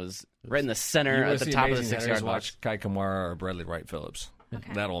 I mean, it was right in the center at the top of the 6-yard box. Watch Kai Kamara or Bradley Wright Phillips.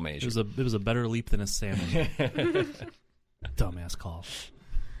 Okay. That'll amaze you. It was a better leap than a salmon. Dumbass call.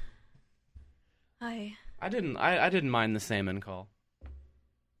 I didn't mind the salmon call.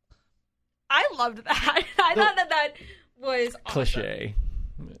 I loved that. I thought that was awesome. Cliche.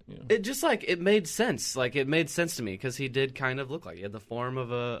 It just it made sense. It made sense to me because he did kind of look like he had the form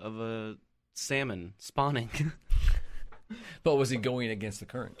of a salmon spawning. But was he going against the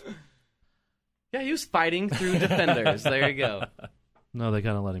current? Yeah, he was fighting through defenders. There you go. No, they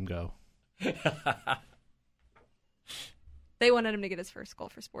kind of let him go. They wanted him to get his first goal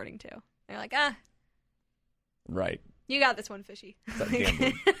for Sporting too. They're like, right. You got this one, Fishy.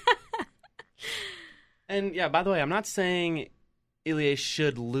 And yeah, by the way, I'm not saying Ilie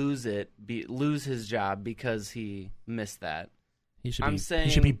should lose his job because he missed that. He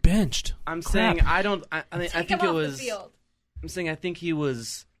should be benched. I'm Crap. saying I think it was. I'm saying I think it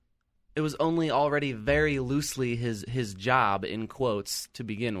was only already very loosely his job in quotes to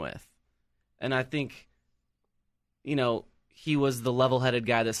begin with, and I think, he was the level-headed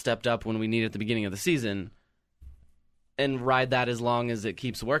guy that stepped up when we needed at the beginning of the season, and ride that as long as it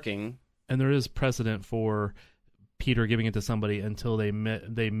keeps working. And there is precedent for Peter giving it to somebody until they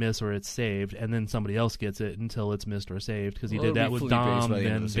miss or it's saved, and then somebody else gets it until it's missed or saved, because he did that with Dom,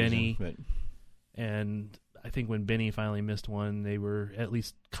 then Benny. And I think when Benny finally missed one, they were at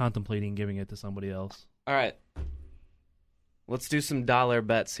least contemplating giving it to somebody else. All right. Let's do some dollar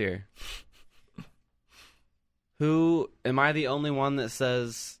bets here. Am I the only one that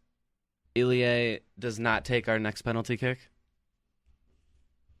says Ilie does not take our next penalty kick?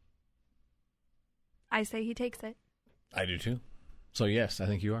 I say he takes it. I do too. So yes, I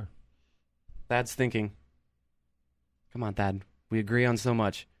think you are. Thad's thinking. Come on, Thad. We agree on so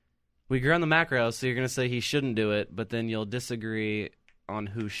much. We agree on the macro, so you're going to say he shouldn't do it, but then you'll disagree on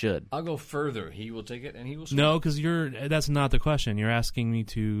who should. I'll go further. He will take it, and he will score. No, because that's not the question. You're asking me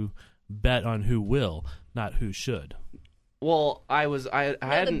to bet on who will, not who should. Well, I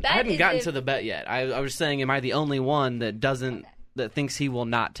hadn't gotten to the bet yet. I was saying, am I the only one that doesn't that thinks he will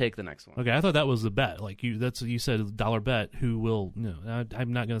not take the next one? Okay, I thought that was the bet. You said dollar bet who will. No,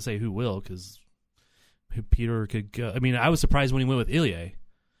 I'm not going to say who will, because Peter could go. I mean, I was surprised when he went with Ilie.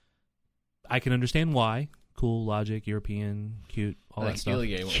 I can understand why. Cool, logic, European, cute, all that stuff.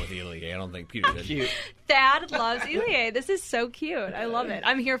 Ilie went with Ilie. I don't think Peter did. Cute. Thad loves Ilie. This is so cute. I love it.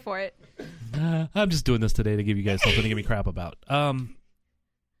 I'm here for it. I'm just doing this today to give you guys something to give me crap about.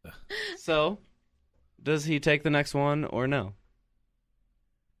 So, does he take the next one or no?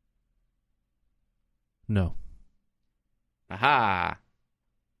 No. Aha.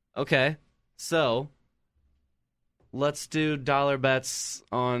 Okay. So, let's do dollar bets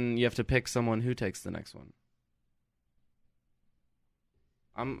on you have to pick someone who takes the next one.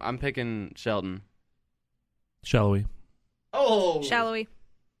 I'm picking Shelton. Shall we? Oh, Shallowy.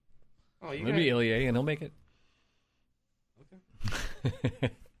 Oh, you Maybe Ilya, and he'll make it.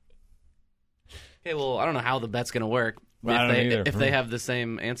 Okay, well, I don't know how the bet's gonna work Well, I don't either. if they have the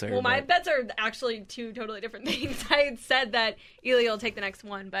same answer. Well, my but- bets are actually two totally different things. I had said that Ilya will take the next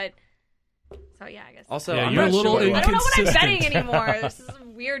one, but so yeah, I guess. Also, Yeah, I'm you're not a little sure. I don't know what I'm inconsistent. betting anymore. This is a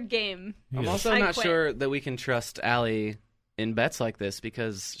weird game. I'm also I not quit. sure that we can trust Allie in bets like this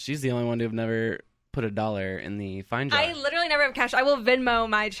because she's the only one to have never put $1 in the fine jar. I literally never have cash. I will Venmo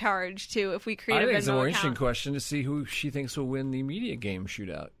my charge too if we create I a think it's a Venmo more account. interesting question to see who she thinks will win the media game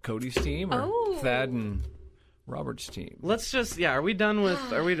shootout. Cody's team or Oh. Thad and Robert's team? Let's just are we done with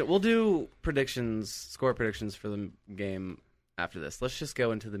we'll do score predictions for the game after this. Let's just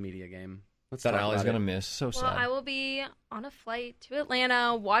go into the media game. Let's That talk Allie's about going to it. miss. So Well, sad. I will be on a flight to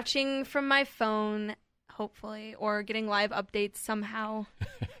Atlanta, watching from my phone, hopefully, or getting live updates somehow.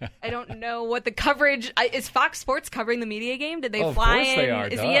 I don't know what the coverage is. Fox Sports covering the media game? Did they Of fly course in? they are,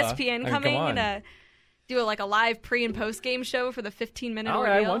 Is duh. ESPN I mean, coming come on. to do a live pre and post game show for the 15-minute Allie,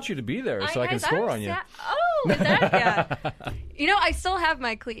 ordeal? I want you to be there so I can guys, score I'm on you. Oh, is that? Yeah. I still have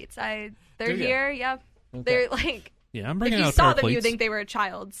my cleats. They're Do ya? here. Yeah, Okay. they're like. Yeah, I'm If bringing you out a saw pair of them, you would cleats. think they were a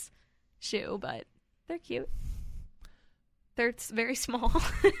child's shoe, but they're cute. They're very small,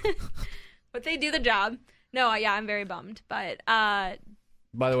 but they do the job. No, yeah, I'm very bummed, but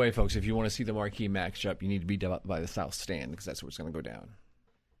By the way, folks, if you want to see the marquee matchup, you need to be by the south stand because that's where it's going to go down.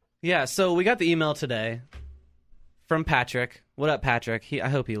 Yeah, so we got the email today from Patrick. What up, Patrick? I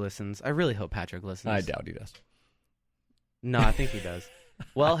hope he listens. I really hope Patrick listens. I doubt he does. No, I think he does.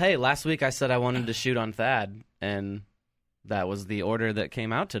 Well, hey, last week I said I wanted to shoot on Thad, and that was the order that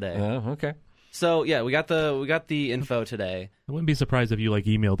came out today. Oh, okay. So yeah, we got the info today. I wouldn't be surprised if you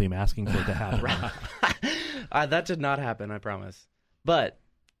emailed him asking for it to happen. That did not happen, I promise. But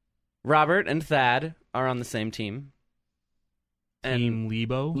Robert and Thad are on the same team. Team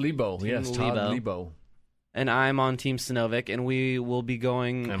Lebo? Lebo, Team yes, Todd Lebo. Lebo. And I'm on Team Sinovic, and we will be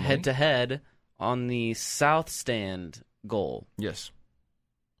going Emily? head-to-head on the South Stand goal. Yes.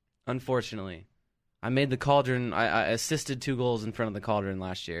 Unfortunately. I made the Cauldron. I assisted 2 goals in front of the Cauldron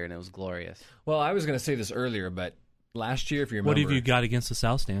last year, and it was glorious. Well, I was going to say this earlier, but last year, if you remember... What have you got against the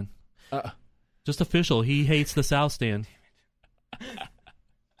South Stand? Uh, Just official. He hates the South Stand.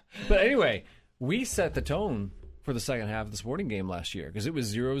 But anyway, we set the tone for the second half of the Sporting game last year because it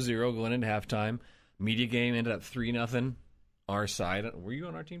was 0-0 going into halftime. Media game ended up 3-0 our side. Were you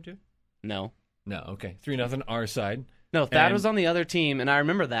on our team too? No. No, okay. 3-0 our side. No, Thad And- was on the other team, and I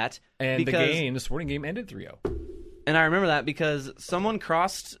remember that. And because, the Sporting game ended 3-0. And I remember that because someone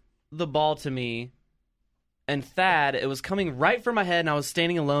crossed the ball to me, and Thad, it was coming right for my head, and I was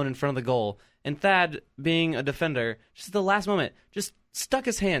standing alone in front of the goal. And Thad, being a defender, just at the last moment, just stuck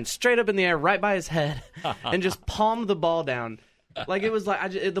his hand straight up in the air right by his head and just palmed the ball down. Like, it was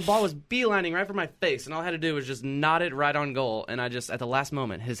like the ball was beelining right for my face, and all I had to do was just nod it right on goal. And I just, at the last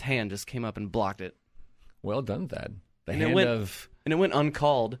moment, his hand just came up and blocked it. Well done, Thad. The And hand it went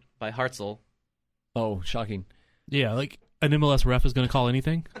uncalled by Hartzell. Oh, shocking. Yeah, like an MLS ref is going to call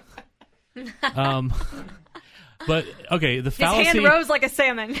anything. But okay, the his fallacy. hand rose like a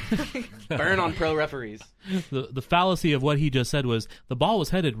salmon. Burn on pro referees. The fallacy of what he just said was the ball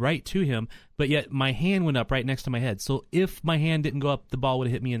was headed right to him, but yet my hand went up right next to my head. So if my hand didn't go up, the ball would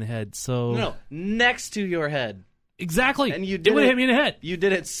have hit me in the head. So No, next to your head. Exactly. And you It did would have hit me in the head. You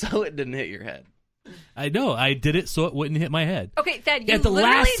did it so it didn't hit your head. I know. I did it so it wouldn't hit my head. Okay, Thad, you At the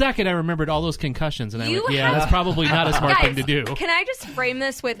literally... last second, I remembered all those concussions, and I You went, "Yeah, have- that's probably not a smart thing to do." Can I just frame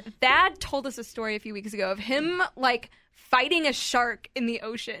this with Thad told us a story a few weeks ago of him fighting a shark in the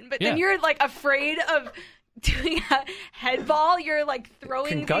ocean, but then Yeah. you're afraid of doing a head ball. You're throwing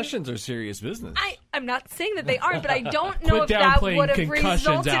things- Concussions are serious business. I'm not saying that they aren't, but I don't know Quit if that downplaying would have concussions,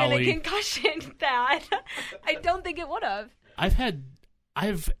 resulted in Allie. a concussion, Thad. I don't think it would have.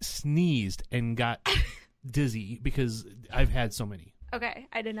 I've sneezed and got dizzy because I've had so many. Okay,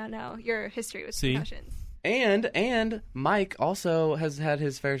 I did not know your history with See? concussions. And Mike also has had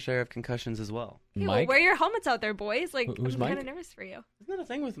his fair share of concussions as well. Hey, well, wear your helmets out there, boys. Who's I'm Mike? kind of nervous for you. Isn't that a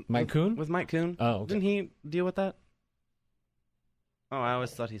thing with Mike Kuhn? With Mike Kuhn? Oh, okay. Didn't he deal with that? Oh, I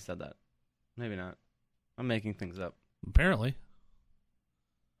always thought he said that. Maybe not. I'm making things up. Apparently,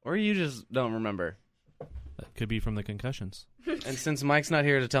 Or you just don't remember. that could be from the concussions. And since Mike's not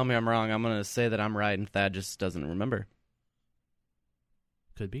here to tell me I'm wrong, I'm going to say that I'm right and Thad just doesn't remember.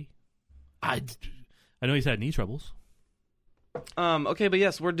 Could be. I know he's had knee troubles. Okay, but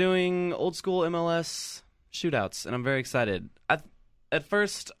yes, we're doing old school MLS shootouts, and I'm very excited. At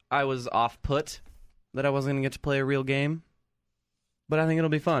first, I was off-put that I wasn't going to get to play a real game. but I think it'll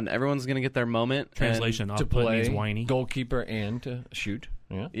be fun. Everyone's going to get their moment. Translation, and to output play means whiny. goalkeeper and to shoot.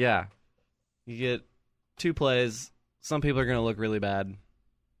 Yeah. Yeah. You get 2 plays. Some people are going to look really bad.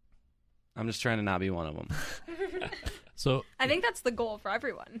 I'm just trying to not be one of them. So I think that's the goal for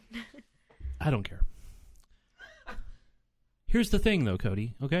everyone. I don't care. Here's the thing, though,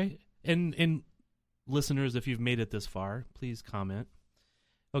 Cody. Okay, and listeners, if you've made it this far, please comment.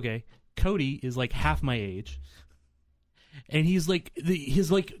 Okay, Cody is like half my age, and he's like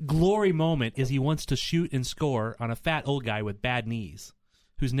his glory moment is he wants to shoot and score on a fat old guy with bad knees,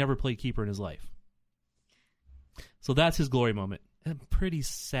 who's never played keeper in his life. So that's his glory moment. I'm pretty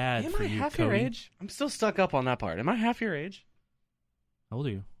sad for you, Cody. Am I half your age? I'm still stuck up on that part. Am I half your age? How old are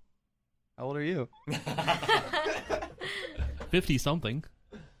you? How old are you? 50-something.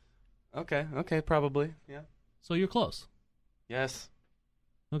 Okay, probably. Yeah. So you're close. Yes.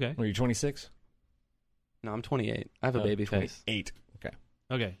 Okay. Are you 26? No, I'm 28. I have a baby face. 8.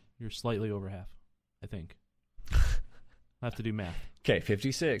 Okay. You're slightly over half, I think. I have to do math. Okay,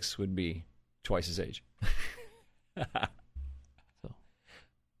 56 would be twice his age.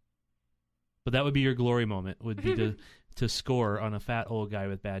 But that would be your glory moment, would be to score on a fat old guy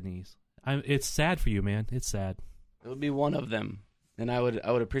with bad knees. It's sad for you, man. It's sad. It would be one of them, and I would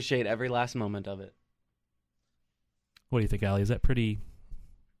appreciate every last moment of it. What do you think, Allie? Is that pretty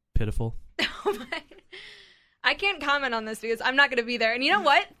pitiful? I can't comment on this because I'm not going to be there. And you know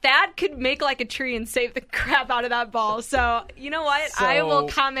what? Thad could make like a tree and save the crap out of that ball. So you know what? I will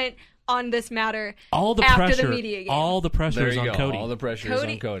comment on this matter after the media game. All the pressure is on Cody. All the pressure is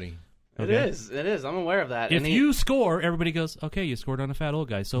on Cody. Okay. It is. I'm aware of that. If you score, everybody goes, okay, you scored on a fat old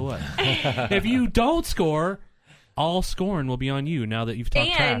guy, so what? If you don't score, all scoring will be on you now that you've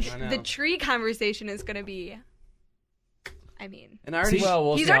talked trash. And the tree conversation is going to be, and I already,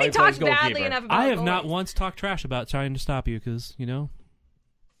 he's already talked badly enough about I have goalies. not once talked trash about trying to stop you because,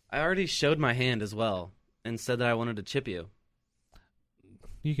 I already showed my hand as well and said that I wanted to chip you.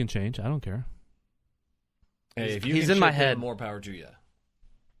 You can change. I don't care. Hey, if you he's can in my chip him, head. more power to you.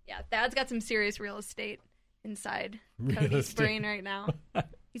 Yeah, Thad's got some serious real estate inside Cody's brain right now.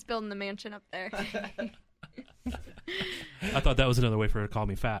 He's building the mansion up there. I thought that was another way for her to call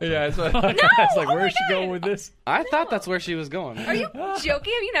me fat. Yeah, it's like, where's she going with this? I thought that's where she was going. Are you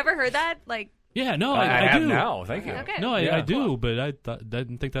joking? Have you never heard that? Yeah, no, I I have do. now. Thank you. Okay. No, Yeah. I do, but I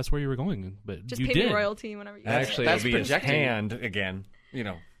didn't think that's where you were going. But Just you pay did. me royalty whenever you Actually, that's it'll be his projecting. hand again.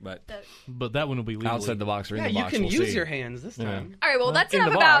 But But that one will be legally. outside the box or in Yeah, the you box. can we'll use see. your hands this time. All right, well, that's in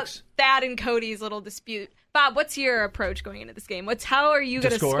enough the about box. Thad and Cody's little dispute. Bob, what's your approach going into this game? How are you To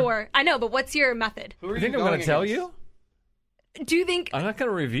going to score? score? I know, but what's your method? Who are You think I'm going going to tell against? you? Do you think I'm not going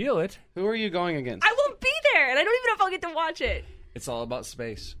to reveal it. Who are you going against? I won't be there, and I don't even know if I'll get to watch it? It's all about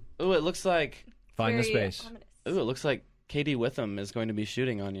space. Ooh, it looks like. Find the Very space. ominous. Ooh, it looks like Katie Witham is going to be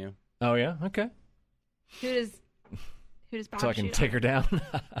shooting on you. Oh, yeah? Okay. Who does Bob So I can shoot take on? her down.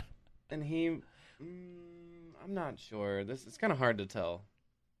 And he, I'm not sure. It's kind of hard to tell.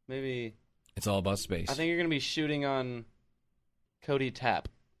 Maybe It's all about space. I think you're going to be shooting on Cody Tapp,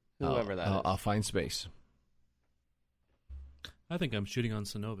 whoever that is. I'll find space. I think I'm shooting on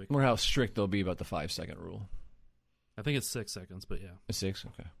Sinovic. I wonder how strict they'll be about the 5-second rule. I think it's 6 seconds, but yeah. 6?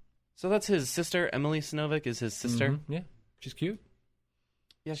 Okay. So that's his sister. Emily Sinovic is his sister. Mhm. Yeah. She's cute.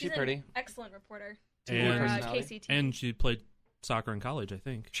 Yeah, She's she's pretty. an excellent reporter. And- For KCT. And she played soccer in college, I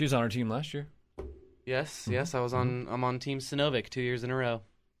think. She was on our team last year. Yes, yes. I'm on Team Sinovic 2 years in a row.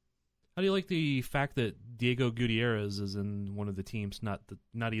 How do you like the fact that Diego Gutierrez is in one of the teams, not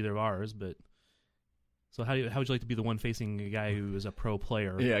either of ours, but so how would you like to be the one facing a guy who is a pro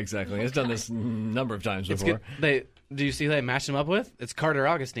player? Yeah, exactly. He's done this a number of times It's before. good. Do you see who they matched him up with? It's Carter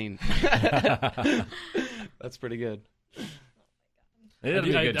Augustine. That's pretty good. It'll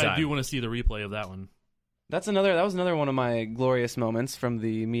be a good I time. do want to see the replay of that one. That was another one of my glorious moments from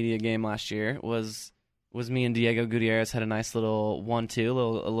the media game last year. Was me and Diego Gutierrez had a nice little 1-2, a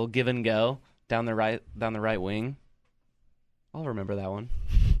little give and go down the right wing. I'll remember that one.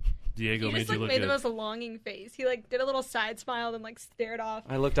 Diego He made just you look made good. the most longing face. He did a little side smile and stared off.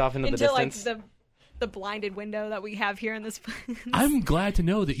 I looked off into the distance. The blinded window that we have here in this. I'm glad to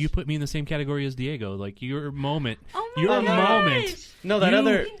know that you put me in the same category as Diego. Like your moment, Oh my your gosh. moment. No, that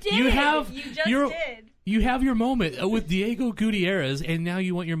other. You have just your did. You have your moment with Diego Gutierrez, and now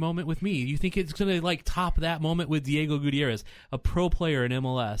you want your moment with me. You think it's going to top that moment with Diego Gutierrez, a pro player in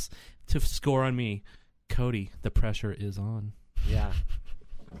MLS, to score on me? Cody, the pressure is on. Yeah.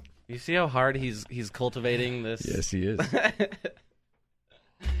 You see how hard he's cultivating this? Yes, he is.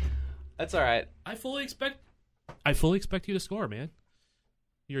 That's all right. I fully expect you to score, man.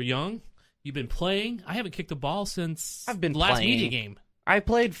 You're young. You've been playing? I haven't kicked a ball since I've been the last playing. media game. I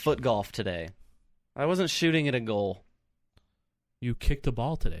played foot golf today. I wasn't shooting at a goal. You kicked a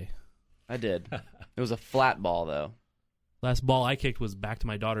ball today. I did. It was a flat ball, though. Last ball I kicked was back to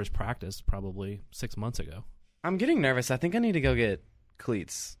my daughter's practice probably 6 months ago. I'm getting nervous. I think I need to go get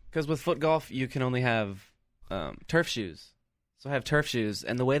cleats. Because with foot golf, you can only have turf shoes. So I have turf shoes.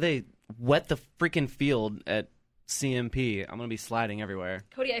 And the way they wet the freaking field at CMP, I'm going to be sliding everywhere.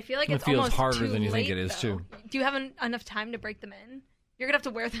 Cody, I feel like It it's feels almost harder too than you think late, it is, though. too. Do you have enough time to break them in? You're going to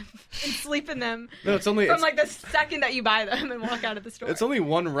have to wear them and sleep in them No, it's only... from like the second that you buy them and walk out of the store. It's only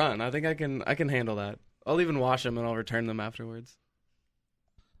one run. I think I can handle that. I'll even wash them and I'll return them afterwards.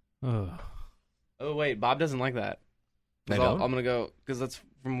 Ugh. Oh, wait. Bob doesn't like that. They 'Cause don't? I'm going to go... Because that's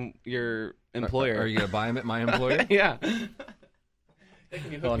from your employer. Are you going to buy them at my employer? Yeah.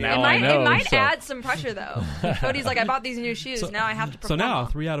 Well, It now might, I know. it might so- add some pressure, though. Cody's like, I bought these new shoes. now I have to So perform. now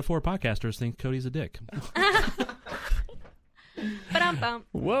 3 out of 4 podcasters think Cody's a dick. Ba-dum-bum.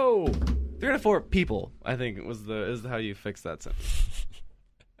 Whoa. 3 out of 4 people, I think, is how you fix that sentence.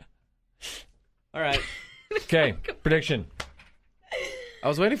 All right. Okay, prediction. I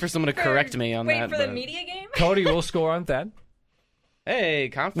was waiting for someone to correct me on Wait that. for the but- media game? Cody will score on Thad. Hey,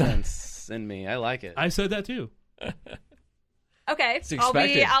 confidence in me. I like it. I said that too. Okay. It's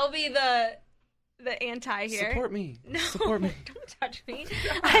expected. I'll be the anti here. Support me. No, Support me. don't touch me.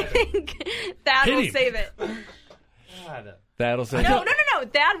 I think Thad Hit will him. save it. God. That'll say. No.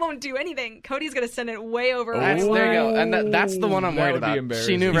 Thad won't do anything. Cody's going to send it way over. There you go. And that's the one I'm That worried would be about.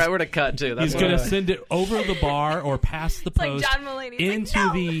 embarrassing. She knew right where to cut, too. That's He's what going to I- send it over the bar or past the like post John Mulaney. He's into like,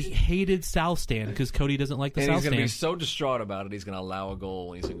 no. the hated South stand because Cody doesn't like the And South he's going to be stand. so distraught about it, he's going to allow a goal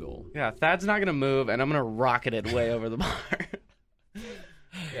when he's in goal. Yeah, Thad's not going to move, and I'm going to rocket it way over the bar. Yeah,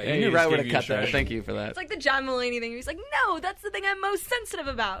 Hey, you knew he right just where to gave you a cut there. shot. Thank you for that. It's like the John Mulaney thing. He's like, no, that's the thing I'm most sensitive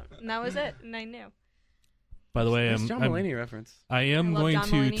about. And that was it. And I knew. By the way, Nice John Mulaney reference. I am I love going John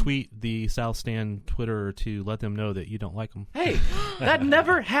to Mulaney. tweet the South Stand Twitter to let them know that you don't like them. Hey, that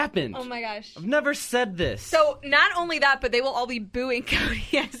never happened. Oh my gosh. I've never said this. So not only that, but they will all be booing Cody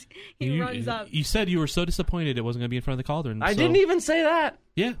as he runs up. You said you were so disappointed it wasn't going to be in front of the Cauldron. I so- didn't even say that.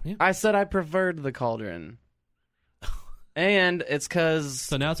 Yeah. I said I preferred the Cauldron. And it's because...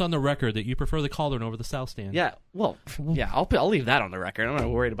 So now it's on the record that you prefer the Cauldron over the South Stand. Yeah, well, yeah, I'll leave that on the record. I'm not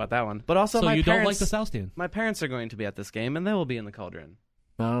worried about that one. But also, So my you parents, don't like the South Stand? My parents are going to be at this game, and they will be in the Cauldron.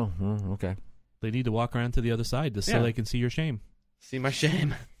 Oh, okay. They need to walk around to the other side just so Yeah. they can see your shame. See my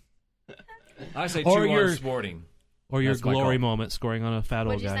shame. I say Or 2-1 your- Sporting. Or your That's my glory call. moment scoring on a fat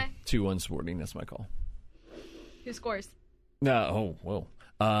old What'd you guy. say? 2-1 Sporting. That's my call. Who scores? No. Oh,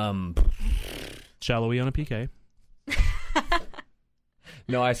 whoa. Shallowy on a PK.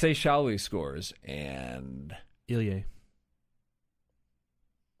 No, I say Shallowy scores and Ilya.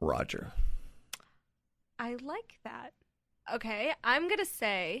 Roger. I like that. Okay, I'm going to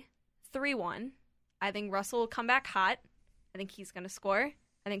say 3-1. I think Russell will come back hot. I think he's going to score.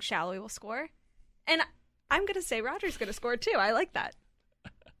 I think Shallowy will score. And I'm going to say Roger's going to score too. I like that.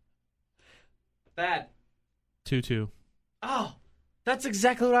 That. 2-2. Oh, that's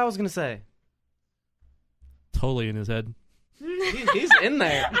exactly what I was going to say. Totally in his head. He's in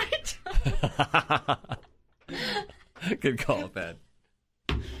there. Good call, Pat.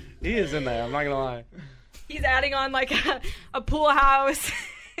 He is in there. I'm not going to lie. He's adding on like a pool house,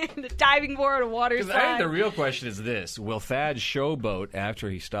 and a diving board, a water Because I think slide. the real question is this: will Thad showboat after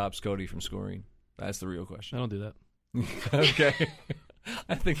he stops Cody from scoring? That's the real question. I don't do that. Okay.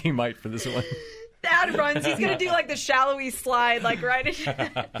 I think he might for this one. Thad runs. He's going to do like the Shallowy slide, like right in.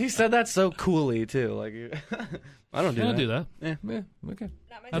 He said that so coolly, too. Like, I don't do I that. don't do that. Yeah, okay.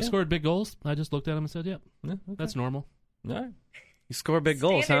 I've scored big goals. I just looked at him and said, yep, Yeah, okay. that's normal. All right. You score big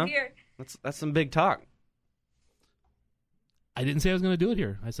goals, Standard huh? here. That's some big talk. I didn't say I was going to do it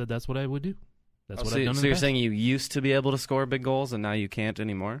here. I said that's what I would do. That's what I've done in So the you're past. saying you used to be able to score big goals and now you can't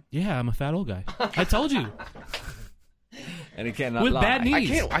anymore? Yeah, I'm a fat old guy. I told you. And he cannot With lie. bad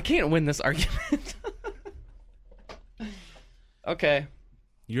knees. I can't win this argument. Okay.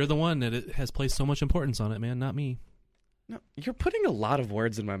 You're the one that it has placed so much importance on it, man, not me. No, you're putting a lot of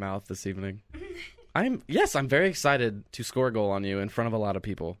words in my mouth this evening. I'm very excited to score a goal on you in front of a lot of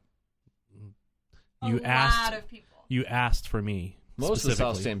people. You A asked lot of people. You asked for me. Most of the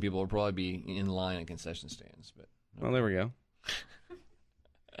South specifically. Stand people will probably be in line at concession stands, but Well, there we go.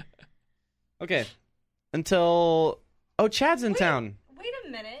 Okay. Until Chad's in town. Wait a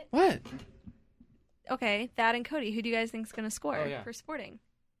minute. What? Okay, Thad and Cody. Who do you guys think is going to score Oh, yeah. for Sporting?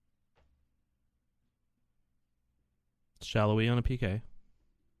 Shallowy on a PK.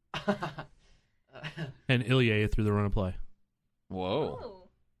 And Ilya through the run of play. whoa. Oh.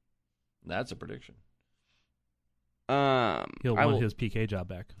 That's a prediction. He'll I want will- his PK job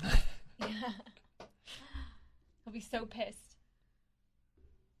back. Yeah. He'll be so pissed.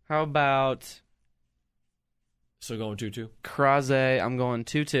 How about So going 2-2. Krause? I'm going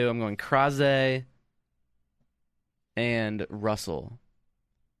 2-2. I'm going Krause and Russell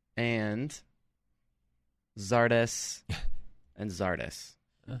and Zardes and Zardes.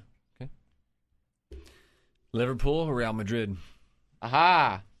 Okay. Liverpool or Real Madrid?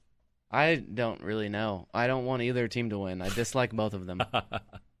 Aha! I don't really know. I don't want either team to win. I dislike both of them.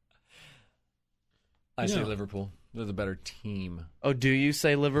 I say Liverpool. They're the better team. Oh, do you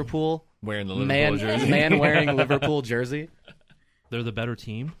say Liverpool? Wearing the Liverpool jersey. Man wearing Liverpool jersey? They're the better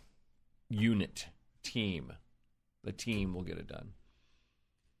team? Unit. Team. The team will get it done.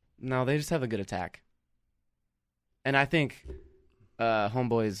 No, they just have a good attack. And I think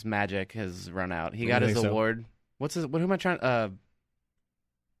Homeboy's magic has run out. He got his award. What's his? Who am I trying?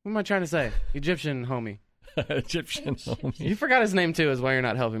 What am I trying to say? Egyptian homie. Egyptian homie. You forgot his name too. Is why you're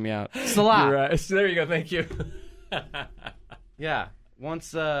not helping me out. Salah. You're right. There you go. Thank you. Yeah.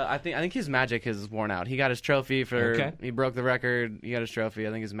 Once I think his magic has worn out. He got his trophy for. Okay. He broke the record. He got his trophy.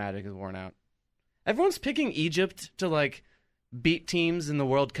 I think his magic is worn out. Everyone's picking Egypt to like beat teams in the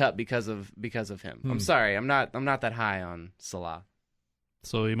World Cup because of him. I'm sorry. I'm not that high on Salah.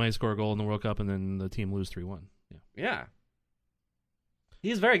 So he might score a goal in the World Cup and then the team lose 3-1. Yeah. Yeah.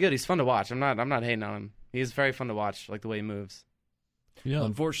 He's very good. He's fun to watch. I'm not hating on him. He's very fun to watch, like the way he moves. Yeah.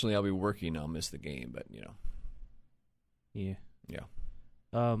 Unfortunately, I'll be working. I'll miss the game, but you know. Yeah. Yeah.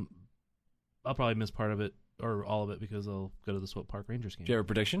 I'll probably miss part of it or all of it because I'll go to the Swope Park Rangers game. Do you have a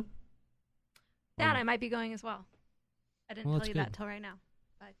prediction? Dad, I might be going as well. I didn't tell you that till right now.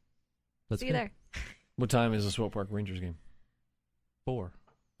 But see you there. What time is the Swope Park Rangers game? 4.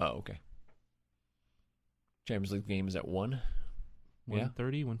 Oh, okay. Champions League game is at 1?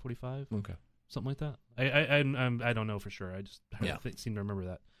 1:30, 1:45. Okay. Something like that. I don't know for sure. I just seem to remember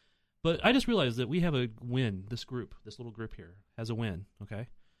that. But I just realized that we have a win. This little group here has a win, okay?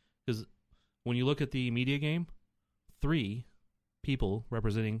 Because when you look at the media game, 3 people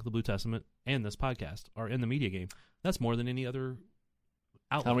representing the Blue Testament and this podcast are in the media game. That's more than any other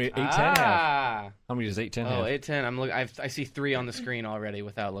outlet. How many 8-10 have? How many does 8-10 have? Oh, 8-10. I'm looking. I see 3 on the screen already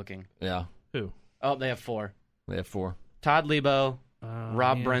without looking. Yeah. Who? Oh, they have 4. They have 4. Todd Lebo,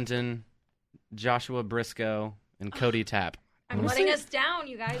 Rob man. Brenton, Joshua Briscoe, and Cody Tapp. I'm letting us down,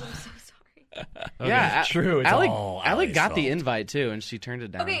 you guys. I'm so sorry. Okay. Yeah, true. It's all Allie Allie's got the fault. invite too, and she turned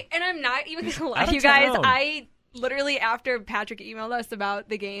it down. Okay, and I'm not even gonna lie Out to of you guys. town. I literally, after Patrick emailed us about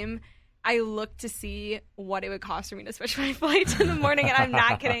the game, I looked to see what it would cost for me to switch my flights in the morning, and I'm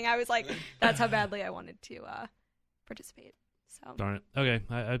not kidding. I was like, that's how badly I wanted to participate. So Darn it.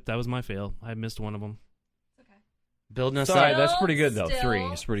 Okay, that was my fail. I missed one of them. Building us Sorry, up. that's pretty good though. Still- 3.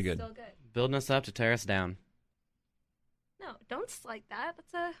 It's pretty good. Still good. Building us up to tear us down. No, don't like that.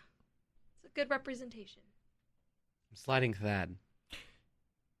 It's a good representation. I'm sliding Thad.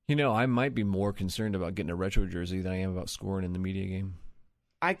 You know, I might be more concerned about getting a retro jersey than I am about scoring in the media game.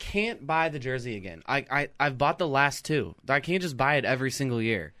 I can't buy the jersey again. I've bought the last 2. I can't just buy it every single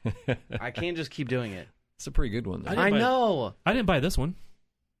year. I can't just keep doing it. It's a pretty good one though. I know. I didn't buy this one.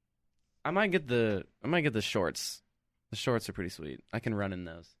 I might get the shorts. The shorts are pretty sweet. I can run in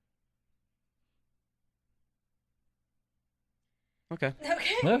those. Okay.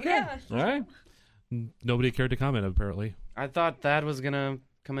 Okay. Yeah. All right. Nobody cared to comment, apparently. I thought Thad was gonna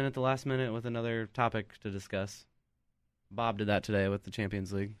come in at the last minute with another topic to discuss. Bob did that today with the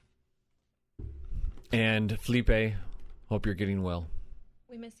Champions League. And Felipe, hope you're getting well.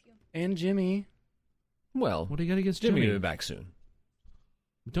 We miss you. And Jimmy. Well, What do you got against Jimmy Jimmy? will be back soon.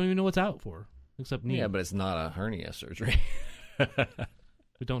 We don't even know what's out for, except knee. Yeah, but it's not a hernia surgery.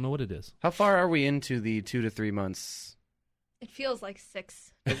 We don't know what it is. How far are we into the 2 to 3 months? It feels like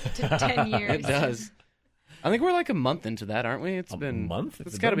 6 to 10 years. It does. I think we're like a month into that, aren't we? It's A been month?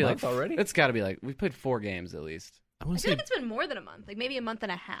 It's It's got to been be a like month already? It's got to be like we've played 4 games at least. I I want to feel say like it's been more than a month, like maybe a month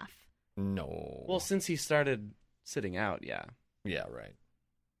and a half. No. Well, since he started sitting out, yeah. Yeah, right.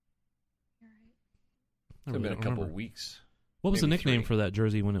 I It's really been a don't couple remember. weeks. What was the maybe nickname 3. for that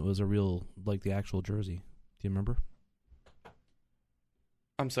jersey when it was a real, like the actual jersey? Do you remember?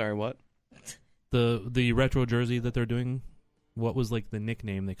 I'm sorry, what? The retro jersey that they're doing. What was like the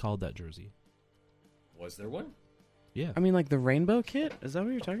nickname they called that jersey? Was there one? Yeah. I mean, like the rainbow kit? Is that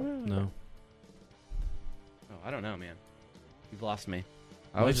what you're talking about? No. Oh, I don't know, man. You've lost me.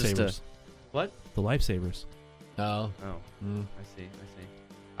 I was just Lifesavers. what? The Lifesavers. Oh. Oh, Mm. I see.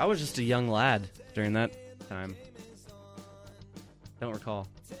 I was just a young lad during that time. Don't recall.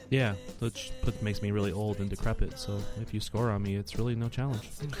 Yeah, which makes me really old and decrepit. So if you score on me, it's really no challenge.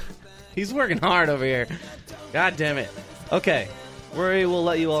 He's working hard over here. God damn it. Okay, we will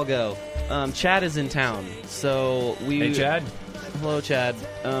let you all go. Chad is in town, so we. Hey, Chad. Hello, Chad.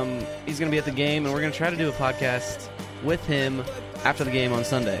 He's going to be at the game, and we're going to try to do a podcast with him after the game on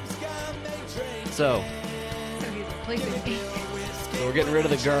Sunday. So we're getting rid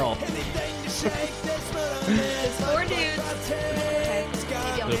of the girl. Four dudes. Okay.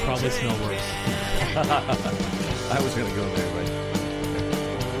 It'll probably smell worse. I was going to go there, but...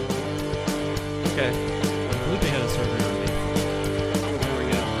 Okay. Felipe had a surgery on me. There we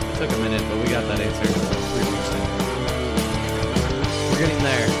go. It took a minute, but we got that answer. 3%. We're getting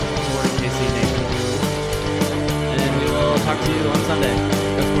there toward KC Nation. And we will talk to you on Sunday.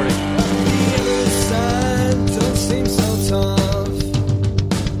 Go Sporting. The other side don't seem so tough,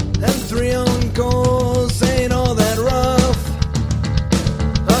 and 3 own goals ain't all that rough.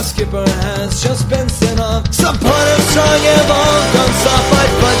 Our skipper has just been sent off. Supporters strong have all gone soft. My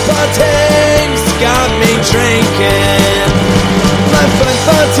football team's got me drinking. My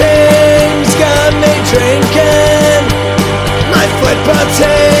football team's got me drinking. My football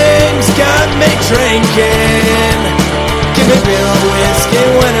team's got me drinking. Give me beer or whiskey,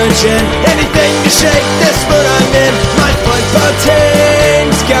 wine or gin, anything to shake this mood I'm in. My football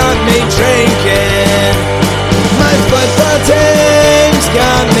team's got me drinking. My football team's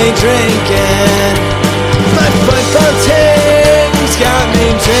got me drinking. My football team's got me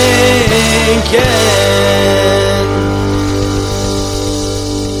drinking.